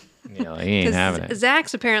 Yeah, he ain't having it.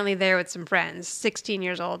 Zach's apparently there with some friends, 16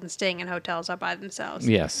 years old and staying in hotels all by themselves.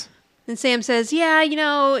 Yes. And Sam says, yeah,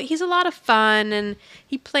 he's a lot of fun and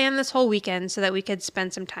he planned this whole weekend so that we could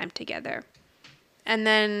spend some time together. And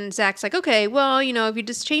then Zach's like, okay, well, if you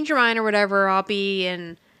just change your mind or whatever, I'll be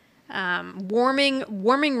in warming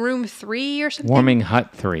room 3 or something. Warming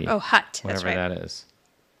hut 3. Oh, hut. Whatever that's right. that is.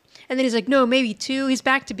 And then he's like, no, maybe 2. He's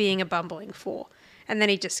back to being a bumbling fool. And then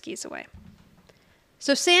he just skis away.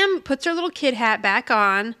 So Sam puts her little kid hat back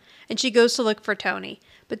on, and she goes to look for Tony.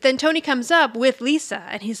 But then Tony comes up with Lisa,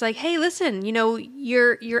 and he's like, hey, listen,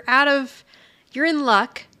 you're in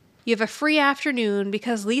luck. You have a free afternoon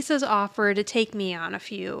because Lisa's offered to take me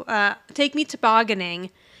tobogganing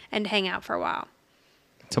and hang out for a while.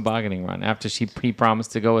 Tobogganing run after he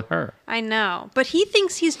promised to go with her. I know. But he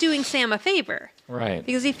thinks he's doing Sam a favor. Right.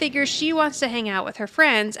 Because he figures she wants to hang out with her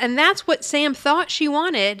friends, and that's what Sam thought she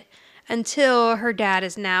wanted. Until her dad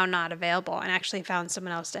is now not available and actually found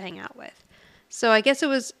someone else to hang out with. So I guess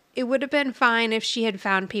it would have been fine if she had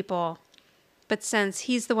found people. But since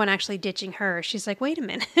he's the one actually ditching her, she's like, wait a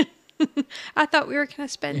minute. I thought we were going to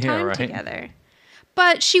spend time together.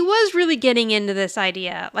 But she was really getting into this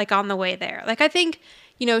idea, like on the way there. Like I think,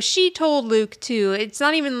 she told Luke too. It's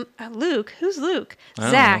not even Luke. Who's Luke?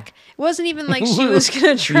 Zach. It wasn't even like she was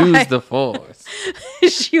going to try. Use the force.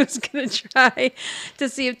 She was going to try to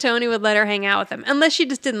see if Tony would let her hang out with him. Unless she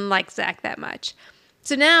just didn't like Zach that much.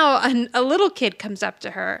 So now a little kid comes up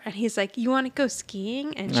to her and he's like, you want to go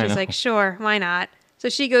skiing? And she's like, sure, why not? So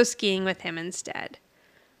she goes skiing with him instead.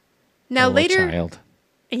 Now later. Child.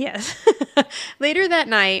 Yes. Later that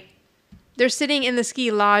night, they're sitting in the ski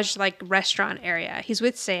lodge restaurant area. He's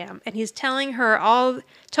with Sam and Tony's telling her all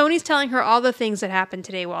the things that happened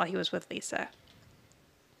today while he was with Lisa.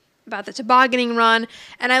 About the tobogganing run.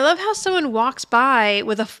 And I love how someone walks by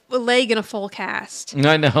with a leg in a full cast.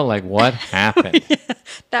 I know, what happened? Yeah,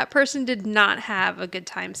 that person did not have a good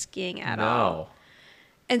time skiing at all.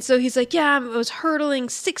 And so he's like, yeah, I was hurtling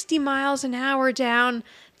 60 miles an hour down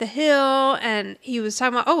the hill, and he was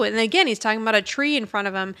talking about, and again, he's talking about a tree in front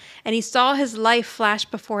of him, and he saw his life flash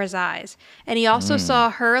before his eyes. And he also saw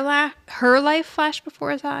her life flash before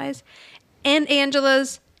his eyes, and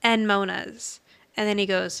Angela's, and Mona's. And then he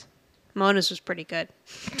goes, Mona's was pretty good.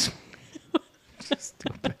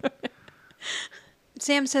 Stupid.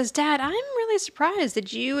 Sam says, Dad, I'm really surprised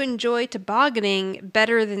that you enjoy tobogganing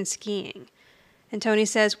better than skiing. And Tony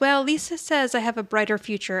says, well, Lisa says I have a brighter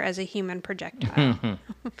future as a human projectile.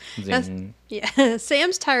 Yeah,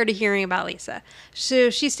 Sam's tired of hearing about Lisa. So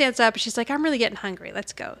she stands up and she's like, I'm really getting hungry.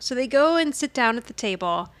 Let's go. So they go and sit down at the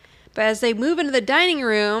table. But as they move into the dining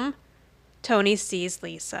room, Tony sees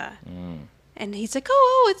Lisa. And he's like,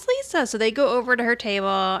 oh, it's Lisa. So they go over to her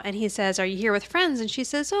table and he says, are you here with friends? And she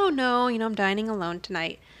says, oh, no, I'm dining alone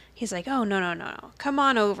tonight. He's like, oh, no. Come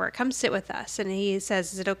on over. Come sit with us. And he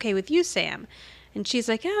says, is it okay with you, Sam? And she's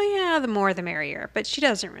like, oh, yeah, the more the merrier. But she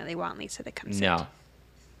doesn't really want Lisa to come sit. No.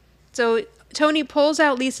 So Tony pulls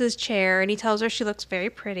out Lisa's chair, and he tells her she looks very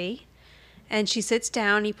pretty. And she sits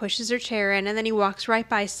down, he pushes her chair in, and then he walks right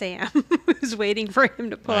by Sam, who's waiting for him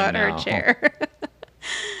to pull out her chair.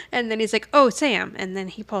 And then he's like, oh, Sam. And then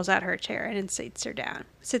he pulls out her chair and sits her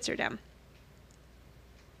down.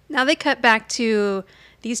 Now they cut back to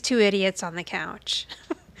these two idiots on the couch.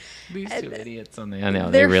 These two idiots on the... I know,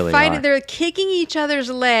 they really are. They're kicking each other's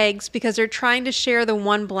legs because they're trying to share the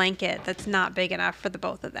one blanket that's not big enough for the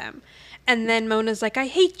both of them. And then Mona's like, I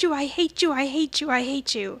hate you, I hate you, I hate you, I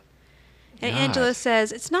hate you. And Angela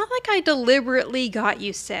says, it's not like I deliberately got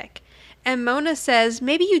you sick. And Mona says,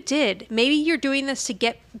 maybe you did. Maybe you're doing this to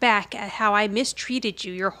get back at how I mistreated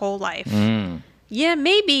you your whole life. Yeah,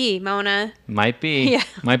 maybe, Mona. Might be. Yeah.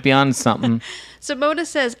 Might be on something. So Mona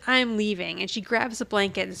says, I'm leaving. And she grabs a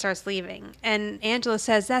blanket and starts leaving. And Angela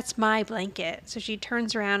says, that's my blanket. So she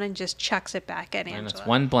turns around and just chucks it back at Angela. And it's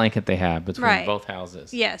one blanket they have between both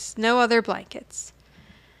houses. Yes, no other blankets.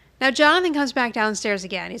 Now, Jonathan comes back downstairs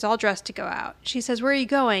again. He's all dressed to go out. She says, where are you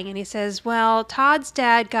going? And he says, well, Todd's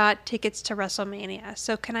dad got tickets to WrestleMania,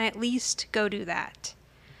 so can I at least go do that?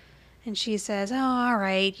 And she says, oh, all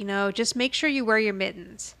right, just make sure you wear your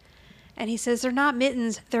mittens. And he says, they're not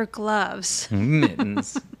mittens, they're gloves.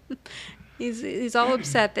 Mittens. He's all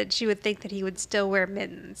upset that she would think that he would still wear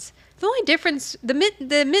mittens. The only difference, the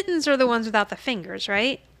mittens are the ones without the fingers,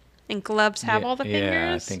 right? And gloves have all the fingers?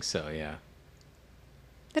 Yeah, I think so, yeah.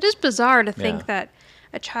 That is bizarre to think that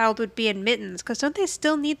a child would be in mittens, because don't they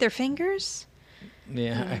still need their fingers?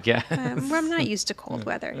 Yeah, I guess. I'm not used to cold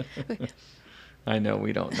weather. I know,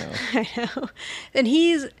 we don't know. I know. And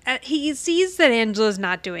he sees that Angela's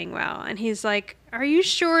not doing well, and he's like, are you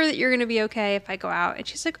sure that you're going to be okay if I go out? And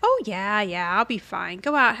she's like, oh, yeah, I'll be fine.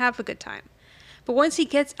 Go out, have a good time. But once he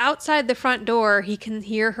gets outside the front door, he can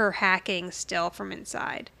hear her hacking still from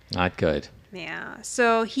inside. Not good. Yeah,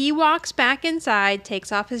 so he walks back inside,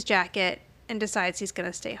 takes off his jacket, and decides he's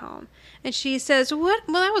going to stay home. And she says, what?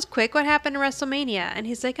 Well, that was quick. What happened at WrestleMania? And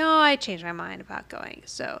he's like, oh, I changed my mind about going.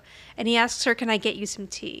 And he asks her, can I get you some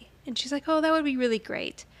tea? And she's like, oh, that would be really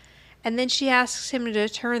great. And then she asks him to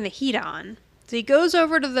turn the heat on. So he goes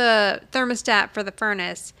over to the thermostat for the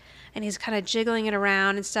furnace, and he's kind of jiggling it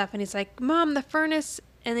around and stuff. And he's like, Mom, the furnace.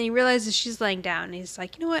 And then he realizes she's laying down. And he's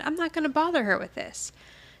like, you know what? I'm not going to bother her with this.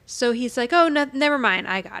 So he's like, oh, no, never mind,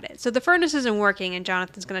 I got it. So the furnace isn't working, and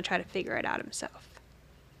Jonathan's going to try to figure it out himself.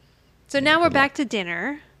 So now we're back to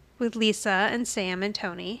dinner with Lisa and Sam and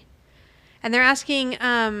Tony. And they're asking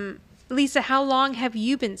Lisa, how long have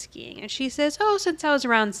you been skiing? And she says, oh, since I was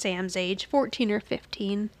around Sam's age, 14 or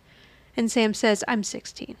 15. And Sam says, I'm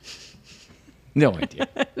 16. No idea.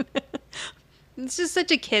 It's just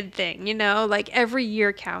such a kid thing, like every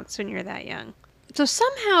year counts when you're that young. So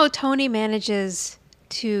somehow Tony manages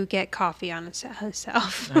to get coffee on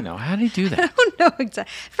himself. I know. How did he do that? I don't know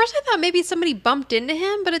exactly. First I thought maybe somebody bumped into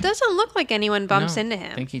him, but it doesn't look like anyone bumps into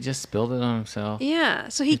him. I think he just spilled it on himself. Yeah.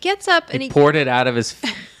 So he gets up and he poured it out of his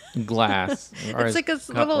glass. Or it's like a cup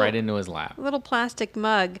little right into his lap. Little plastic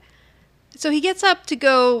mug. So he gets up to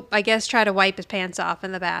go, I guess, try to wipe his pants off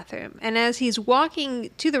in the bathroom. And as he's walking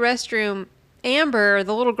to the restroom, Amber,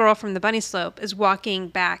 the little girl from the bunny slope, is walking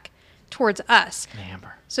back towards us.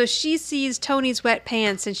 Amber. So she sees Tony's wet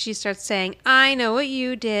pants and she starts saying, I know what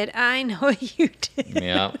you did. I know what you did.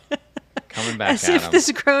 Yep. Coming back As if this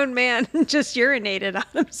grown man just urinated on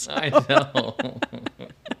himself. I know.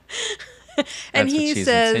 And That's he what she's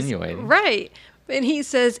says, insinuating. right. And he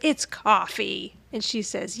says, it's coffee. And she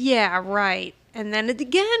says, yeah, right. And then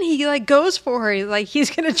again, he goes for her. He's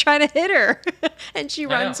going to try to hit her. And she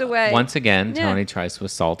runs away. Once again, Tony tries to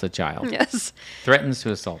assault a child. Yes. Threatens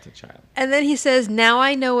to assault a child. And then he says, now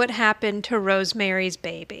I know what happened to Rosemary's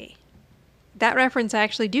Baby. That reference I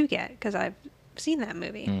actually do get because I've seen that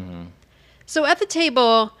movie. Mm-hmm. So at the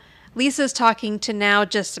table, Lisa's talking to now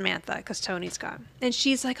just Samantha because Tony's gone. And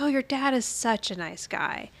she's like, oh, your dad is such a nice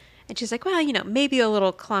guy. And she's like, well, maybe a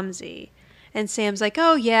little clumsy. And Sam's like,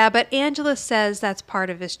 oh, yeah, but Angela says that's part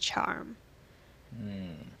of his charm.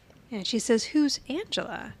 And she says, who's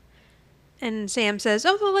Angela? And Sam says,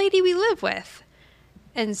 oh, the lady we live with.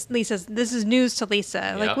 And Lisa's, this is news to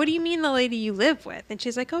Lisa. Yep. What do you mean the lady you live with? And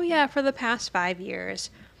she's like, oh, yeah, for the past 5 years.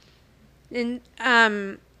 And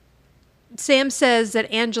Sam says that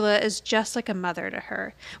Angela is just like a mother to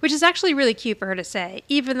her, which is actually really cute for her to say,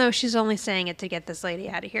 even though she's only saying it to get this lady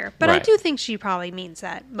out of here. But right. I do think she probably means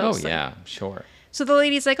that mostly. Oh, yeah, sure. So the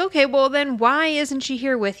lady's like, okay, well, then why isn't she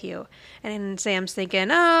here with you? And Sam's thinking,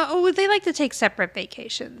 they like to take separate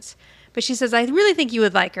vacations. But she says, I really think you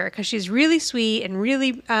would like her because she's really sweet and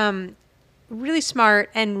really, really smart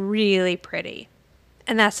and really pretty.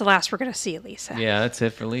 And that's the last we're going to see of Lisa. Yeah, that's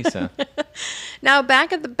it for Lisa. Now,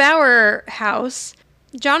 back at the Bauer house,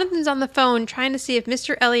 Jonathan's on the phone trying to see if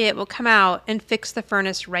Mr. Elliott will come out and fix the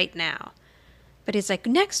furnace right now. But he's like,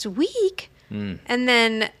 next week? And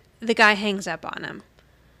then the guy hangs up on him.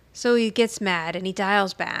 So he gets mad and he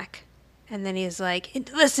dials back. And then he's like,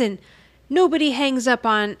 listen, nobody hangs up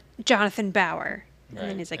on Jonathan Bauer. And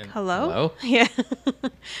then he's like, hello? Yeah.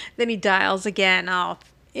 Then he dials again.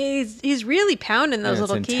 He's really pounding those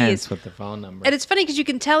little keys. It's intense with the phone number. And it's funny because you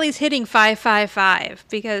can tell he's hitting 555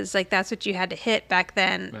 because that's what you had to hit back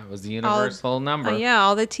then. That was the universal number. Yeah,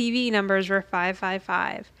 all the TV numbers were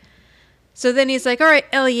 555. So then he's like, all right,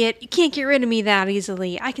 Elliot, you can't get rid of me that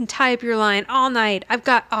easily. I can tie up your line all night. I've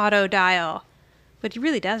got auto dial. But he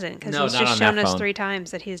really doesn't, because No, he's not just on shown that us phone. 3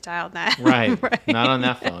 times that he's dialed that. Right. Not on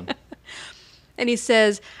that phone. And he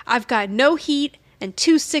says, I've got no heat and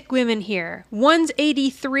 2 sick women here. One's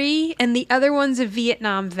 83 and the other one's a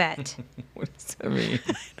Vietnam vet. What does that mean?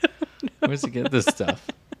 Where's he get this stuff?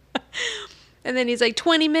 And then he's like,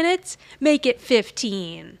 20 minutes? Make it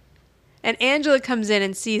 15. And Angela comes in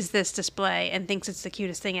and sees this display and thinks it's the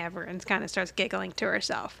cutest thing ever and kind of starts giggling to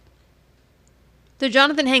herself. So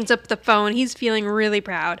Jonathan hangs up the phone. He's feeling really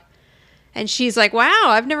proud. And she's like, wow,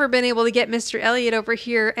 I've never been able to get Mr. Elliot over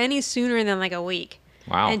here any sooner than like a week.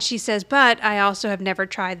 Wow. And she says, but I also have never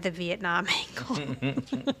tried the Vietnam angle.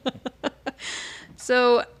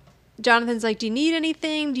 So Jonathan's like, do you need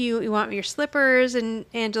anything? Do you want your slippers? And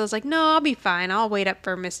Angela's like, no, I'll be fine. I'll wait up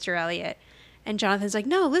for Mr. Elliot. And Jonathan's like,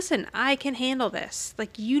 no, listen, I can handle this.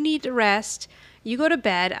 Like, you need to rest. You go to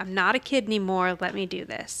bed. I'm not a kid anymore. Let me do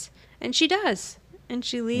this. And she does. And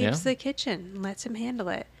she leaves the kitchen and lets him handle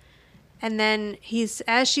it. And then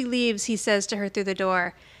as she leaves, he says to her through the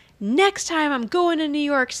door, next time I'm going to New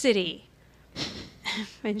York City.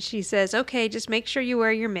 And she says, okay, just make sure you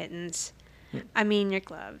wear your mittens. I mean, your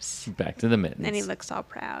gloves. Back to the mittens. And he looks all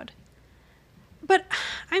proud. But,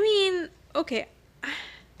 I mean, okay,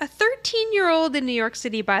 a 13-year-old in New York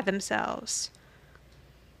City by themselves.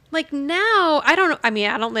 Like, now, I don't know. I mean,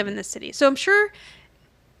 I don't live in the city. So I'm sure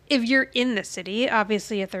if you're in the city,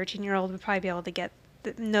 obviously a 13-year-old would probably be able to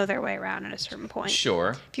know their way around at a certain point.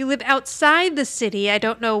 Sure. If you live outside the city, I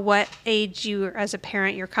don't know what age as a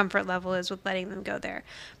parent, your comfort level is with letting them go there.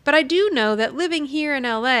 But I do know that living here in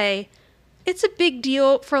LA, it's a big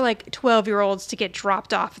deal for like 12-year-olds to get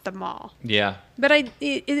dropped off at the mall. Yeah. But it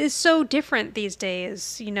is so different these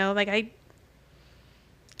days, you know, like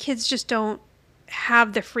kids just don't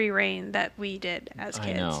have the free reign that we did as kids.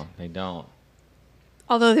 I know, they don't.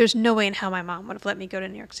 Although there's no way in hell my mom would have let me go to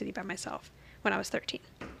New York City by myself when I was 13.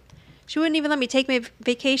 She wouldn't even let me take my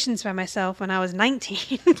vacations by myself when I was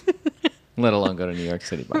 19. Let alone go to New York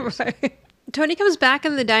City by yourself. Right. Tony comes back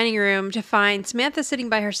in the dining room to find Samantha sitting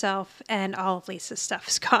by herself and all of Lisa's stuff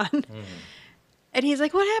is gone. Mm-hmm. And he's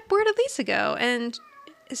like, what happened? Where did Lisa go? And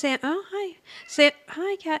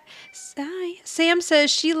hi, Kat. Hi. Sam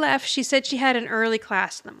says she left. She said she had an early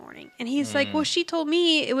class in the morning. And he's like, well, she told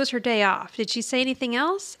me it was her day off. Did she say anything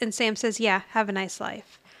else? And Sam says, yeah, have a nice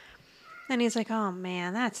life. And he's like, oh,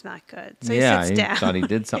 man, that's not good. So he sits down. Thought he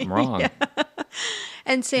did something wrong. Yeah.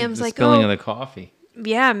 And Sam's like, spilling of the coffee.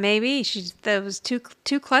 Yeah, maybe. That was too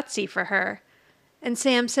klutzy for her. And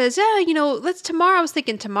Sam says, yeah, I was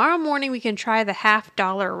thinking tomorrow morning we can try the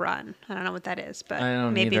 $50 run. I don't know what that is, but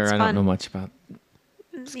maybe it's fun. I don't know much about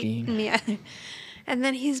skiing. Yeah. And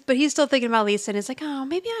then he's still thinking about Lisa, and he's like, oh,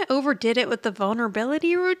 maybe I overdid it with the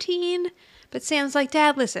vulnerability routine. But Sam's like,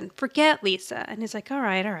 Dad, listen, forget Lisa. And he's like, all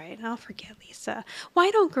right, I'll forget Lisa.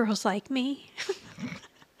 Why don't girls like me?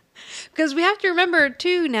 Because we have to remember,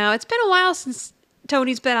 too, now, it's been a while since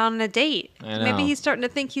Tony's been on a date. I know. Maybe he's starting to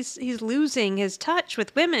think he's losing his touch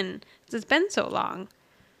with women. It's been so long.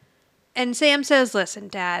 And Sam says, listen,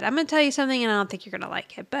 Dad, I'm going to tell you something, and I don't think you're going to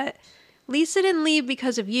like it, but Lisa didn't leave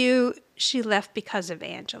because of you. She left because of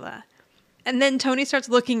Angela. And then Tony starts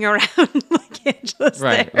looking around like Angela's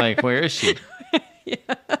right, there. like, where is she?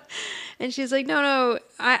 Yeah. And she's like, no,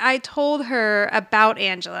 I told her about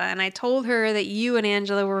Angela, and I told her that you and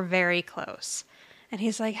Angela were very close. And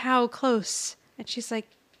he's like, how close? And she's like,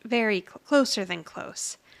 very closer than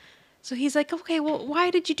close. So he's like, okay, well, why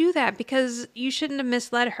did you do that? Because you shouldn't have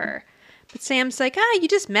misled her. But Sam's like, you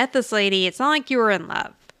just met this lady. It's not like you were in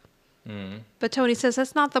love. Mm. But Tony says,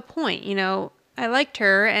 that's not the point. I liked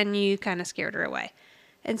her, and you kind of scared her away.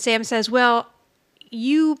 And Sam says, well,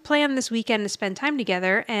 you planned this weekend to spend time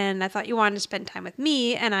together, and I thought you wanted to spend time with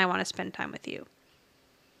me, and I want to spend time with you.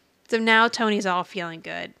 So now Tony's all feeling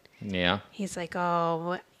good. Yeah. He's like,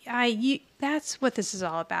 oh, that's what this is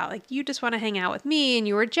all about. Like, you just want to hang out with me, and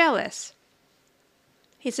you were jealous.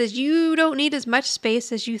 He says, you don't need as much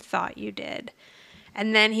space as you thought you did.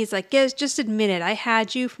 And then he's like, yes, just admit it. I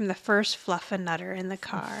had you from the first Fluffernutter in the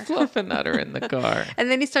car. Fluffernutter in the car. And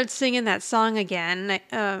then he starts singing that song again.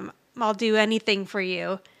 I'll do anything for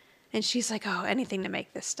you. And she's like, oh, anything to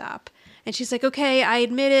make this stop. And she's like, okay, I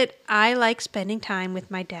admit it. I like spending time with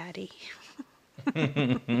my daddy.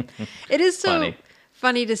 It is so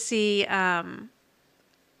funny to see a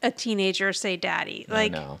teenager say daddy.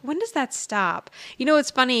 Like, when does that stop?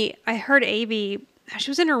 It's funny. I heard Avie, she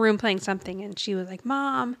was in her room playing something, and she was like,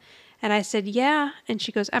 Mom. And I said, yeah. And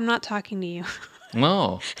she goes, I'm not talking to you.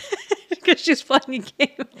 No. Because she's playing a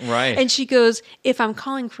game. Right. And she goes, if I'm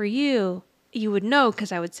calling for you, you would know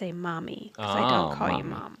because I would say mommy. Because I don't call you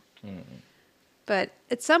mom. Mm. But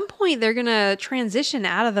at some point, they're going to transition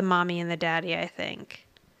out of the mommy and the daddy, I think.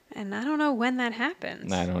 And I don't know when that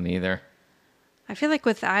happens. I don't either. I feel like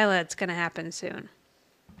with Isla, it's going to happen soon.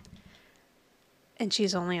 And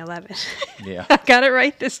she's only 11. Yeah. I got it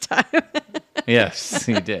right this time. Yes,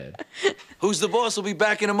 you did. Who's the boss will be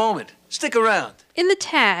back in a moment. Stick around. In the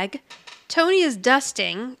tag, Tony is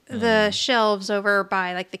dusting the shelves over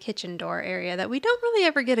by like the kitchen door area that we don't really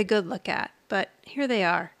ever get a good look at. But here they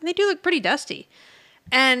are. And they do look pretty dusty.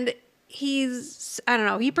 And I don't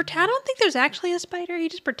know, I don't think there's actually a spider. He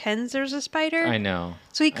just pretends there's a spider. I know.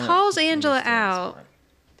 So he calls Angela out.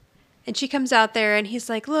 And she comes out there and he's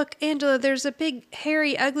like, look, Angela, there's a big,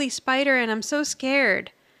 hairy, ugly spider and I'm so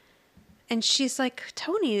scared. And she's like,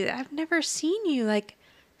 Tony, I've never seen you like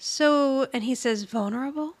so. And he says,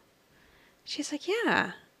 vulnerable? She's like,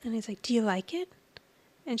 yeah. And he's like, do you like it?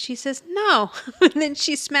 And she says, no. And then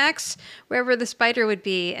she smacks wherever the spider would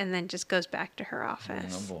be and then just goes back to her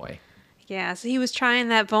office. Oh, boy. Yeah, so he was trying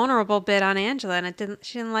that vulnerable bit on Angela and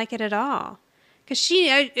she didn't like it at all. Because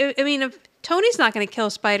I mean, if Tony's not going to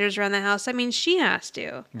kill spiders around the house, I mean, she has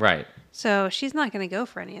to. Right. So she's not going to go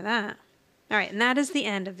for any of that. All right, and that is the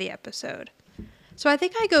end of the episode. So I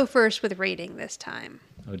think I go first with rating this time.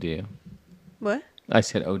 Oh, do you? What? I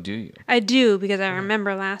said, oh, do you? I do, because I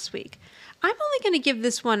remember last week. I'm only going to give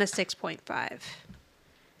this one a 6.5.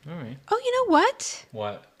 All right. Oh, you know what?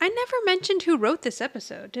 What? I never mentioned who wrote this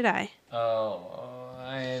episode, did I? Oh,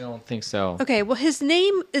 I don't think so. Okay, well, his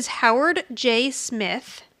name is Howard J.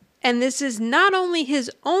 Smith, and this is not only his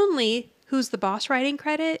only Who's the Boss writing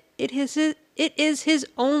credit, it is his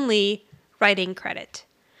only writing credit.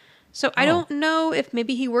 So I don't know if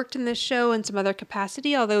maybe he worked in this show in some other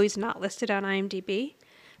capacity, although he's not listed on IMDb.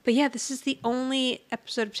 But yeah, this is the only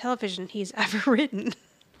episode of television he's ever written.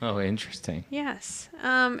 Oh, interesting. Yes.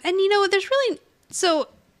 And you know, there's really, so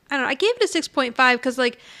I don't know, I gave it a 6.5 because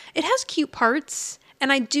like it has cute parts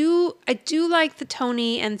and I do like the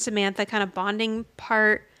Tony and Samantha kind of bonding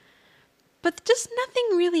part, but just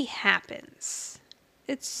nothing really happens.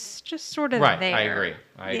 It's just sort of right, there. I agree.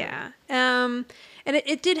 Yeah. And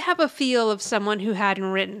it did have a feel of someone who hadn't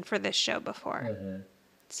written for this show before. Mm-hmm.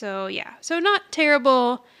 So yeah, so not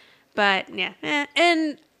terrible, but yeah.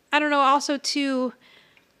 And I don't know, also too,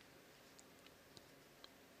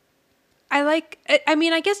 I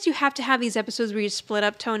mean, I guess you have to have these episodes where you split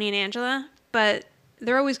up Tony and Angela, but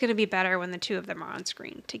they're always going to be better when the two of them are on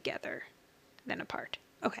screen together than apart.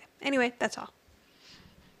 Okay. Anyway, that's all.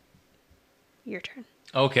 Your turn.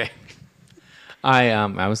 Okay.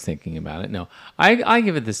 I was thinking about it. No, I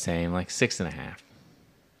give it the same, like 6.5.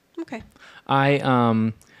 Okay.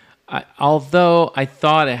 Although I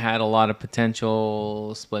thought it had a lot of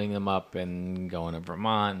potential, splitting them up and going to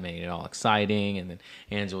Vermont made it all exciting, and then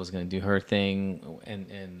Angela was going to do her thing,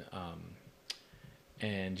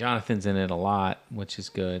 and Jonathan's in it a lot, which is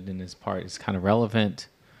good, and his part is kind of relevant.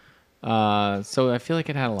 So I feel like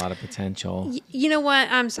it had a lot of potential. You know what?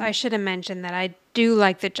 I should have mentioned that I do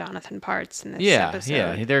like the Jonathan parts in this episode.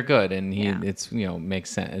 Yeah, they're good, and it's makes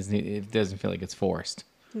sense. It doesn't feel like it's forced.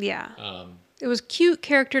 Yeah. It was cute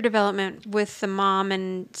character development with the mom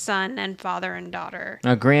and son and father and daughter.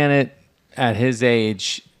 Now, granted, at his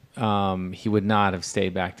age, he would not have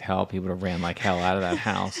stayed back to help. He would have ran like hell out of that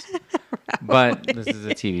house. But this is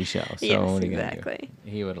a TV show, so yes, what are you exactly. gonna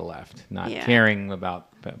do? He would have left, not caring about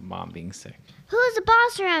mom being sick. Who's the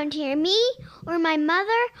boss around here? Me or my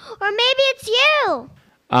mother? Or maybe it's you?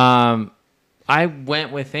 I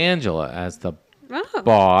went with Angela as the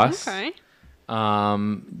boss. Okay.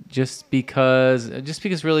 Just because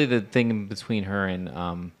really the thing between her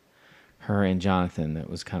and Jonathan that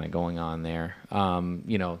was kind of going on there.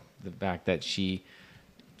 The fact that she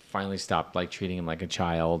finally stopped like treating him like a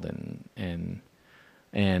child and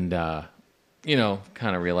kind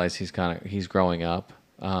of realized he's growing up.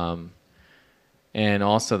 And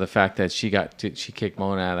also the fact that she kicked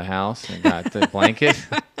Mona out of the house and got the blanket.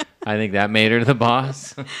 I think that made her the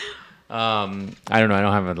boss. I don't know. I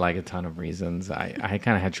don't have a ton of reasons. I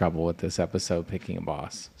kind of had trouble with this episode picking a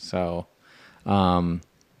boss. So, I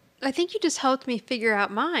think you just helped me figure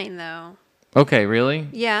out mine, though. Okay, really?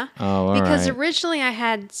 Yeah. Oh, all because right. originally I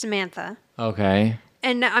had Samantha. Okay.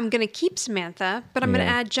 And I'm going to keep Samantha, but I'm going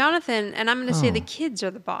to add Jonathan, and I'm going to say the kids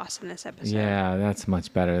are the boss in this episode. Yeah, that's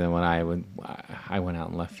much better than what I went out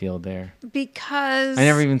in left field there. Because I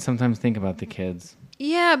never even sometimes think about the kids.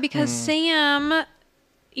 Yeah, because Sam,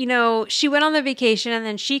 she went on the vacation, and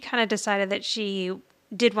then she kind of decided that she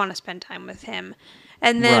did want to spend time with him.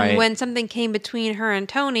 And then when something came between her and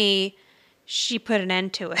Tony, she put an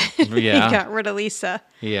end to it. Yeah. He got rid of Lisa.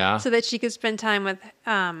 Yeah. So that she could spend time with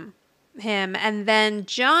him. And then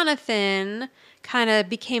Jonathan kind of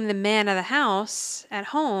became the man of the house at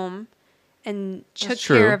home and took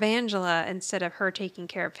true. care of Angela instead of her taking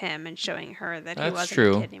care of him and showing her that he wasn't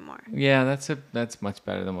a kid anymore. Yeah, that's much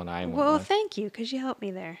better than what I want. Well, thank you, because you helped me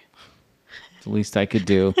there. It's the least I could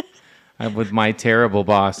do. With my terrible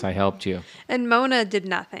boss, I helped you. And Mona did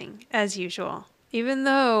nothing, as usual. Even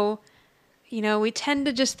though, we tend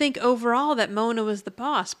to just think overall that Mona was the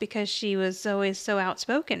boss because she was always so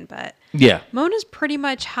outspoken. But yeah, Mona's pretty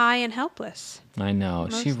much high and helpless. I know.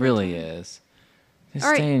 She really is. Just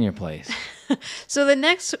All stay right. in your place. So the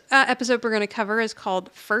next episode we're going to cover is called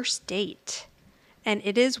First Date. And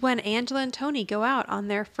it is when Angela and Tony go out on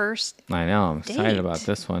their first I know. I'm date. excited about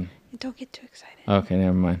this one. Don't get too excited. Okay,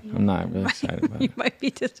 never mind. I'm not really excited about it. You might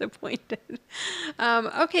be disappointed.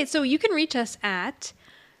 Okay, so you can reach us at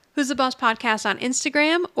Who's the Boss Podcast on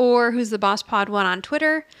Instagram or Who's the Boss Pod 1 on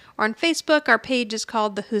Twitter. Or on Facebook, our page is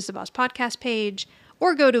called the Who's the Boss Podcast page.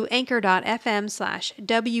 Or go to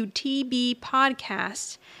anchor.fm/WTB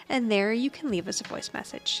podcast, and there you can leave us a voice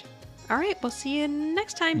message. All right, we'll see you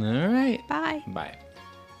next time. All right. Bye. Bye.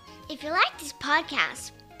 If you like this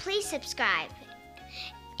podcast, please subscribe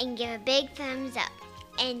and give a big thumbs up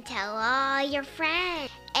and tell all your friends.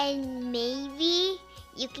 And maybe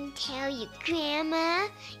you can tell your grandma,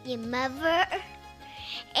 your mother,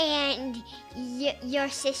 and your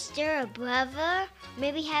sister or brother.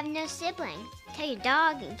 Maybe you have no siblings. Tell your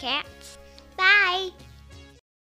dog and cats. Bye.